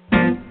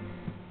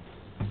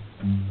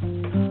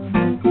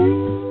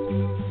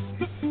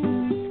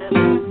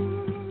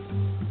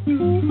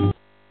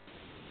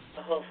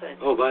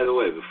 Oh, by the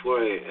way, before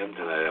I end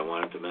tonight, I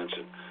wanted to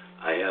mention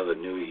I have a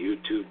new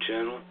YouTube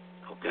channel,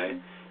 okay?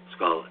 It's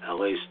called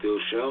L.A.Steel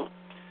Show,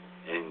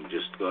 and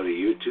just go to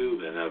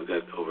YouTube, and I've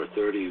got over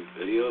 30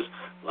 videos.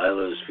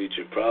 Lila is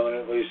featured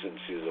prominently since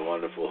she's a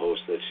wonderful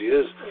host that she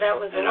is. That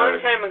was a long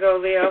time ago,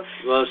 Leo.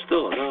 Well,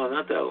 still, no,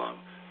 not that long.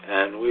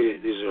 And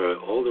these are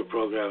older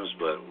programs,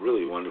 but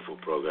really wonderful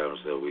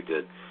programs that we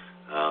did.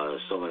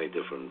 So many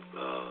different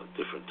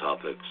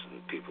topics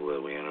and people that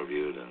we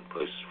interviewed and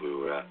places we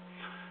were at.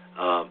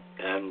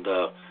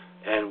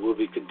 And we'll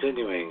be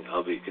continuing.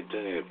 I'll be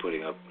continuing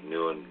putting up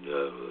new and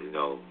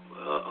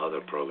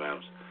other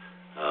programs.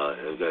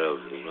 I've got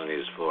as many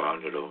as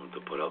 400 of them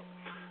to put up.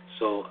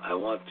 So I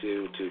want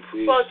to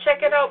please. Well,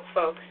 check it out,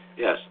 folks.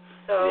 Yes.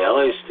 So the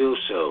L.A.Steel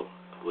Show.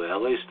 The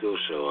L.A.Steel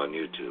Show on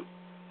YouTube.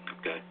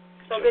 Okay.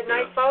 So good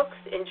night, folks.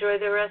 Enjoy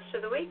the rest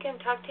of the week, and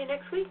talk to you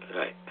next week.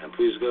 Right. And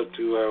please go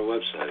to our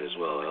website as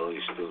well,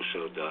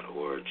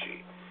 LASteelShow.org.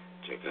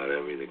 Check out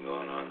everything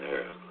going on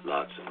there.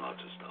 Lots and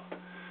lots of stuff.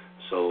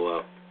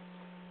 So,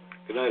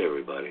 good night,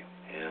 everybody.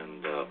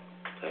 And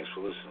thanks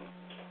for listening.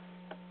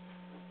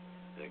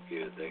 Thank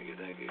you, thank you,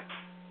 thank you.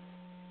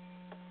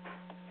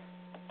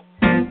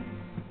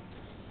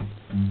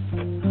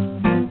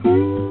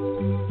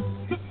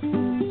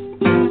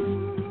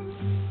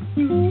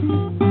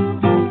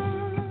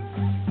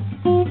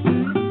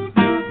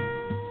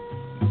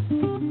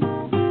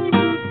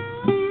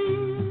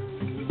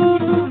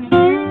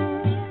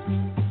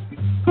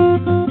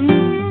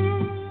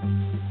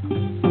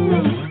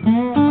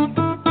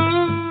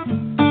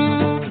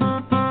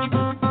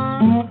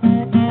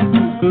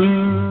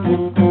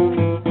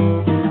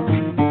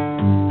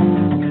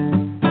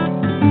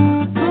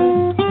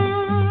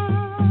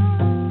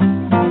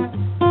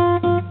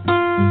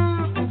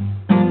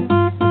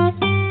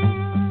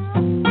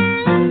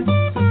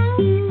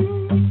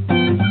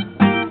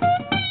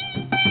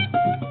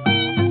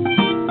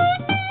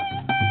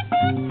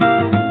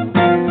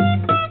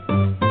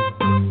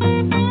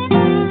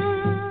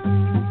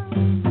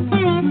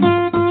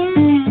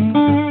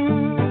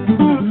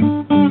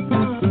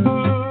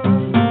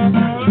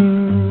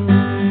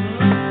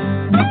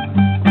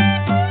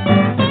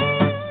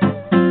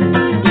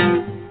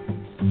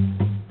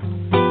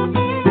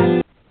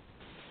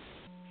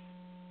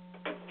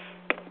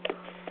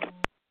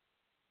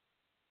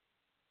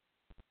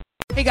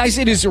 Hey guys,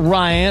 it is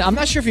Ryan. I'm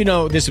not sure if you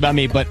know this about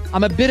me, but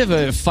I'm a bit of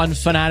a fun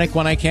fanatic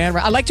when I can.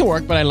 I like to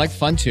work, but I like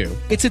fun too.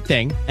 It's a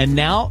thing. And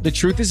now the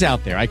truth is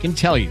out there. I can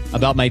tell you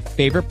about my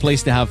favorite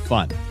place to have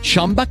fun.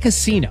 Chumba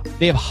Casino.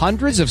 They have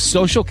hundreds of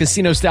social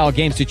casino style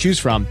games to choose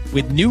from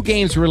with new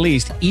games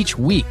released each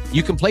week.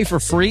 You can play for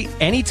free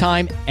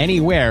anytime,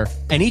 anywhere.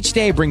 And each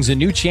day brings a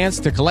new chance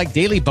to collect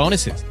daily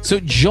bonuses. So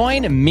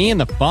join me in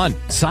the fun.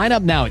 Sign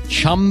up now at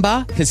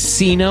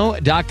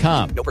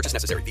ChumbaCasino.com. No purchase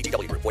necessary.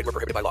 VGW. Void where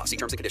prohibited by law. See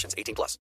terms and conditions. 18+.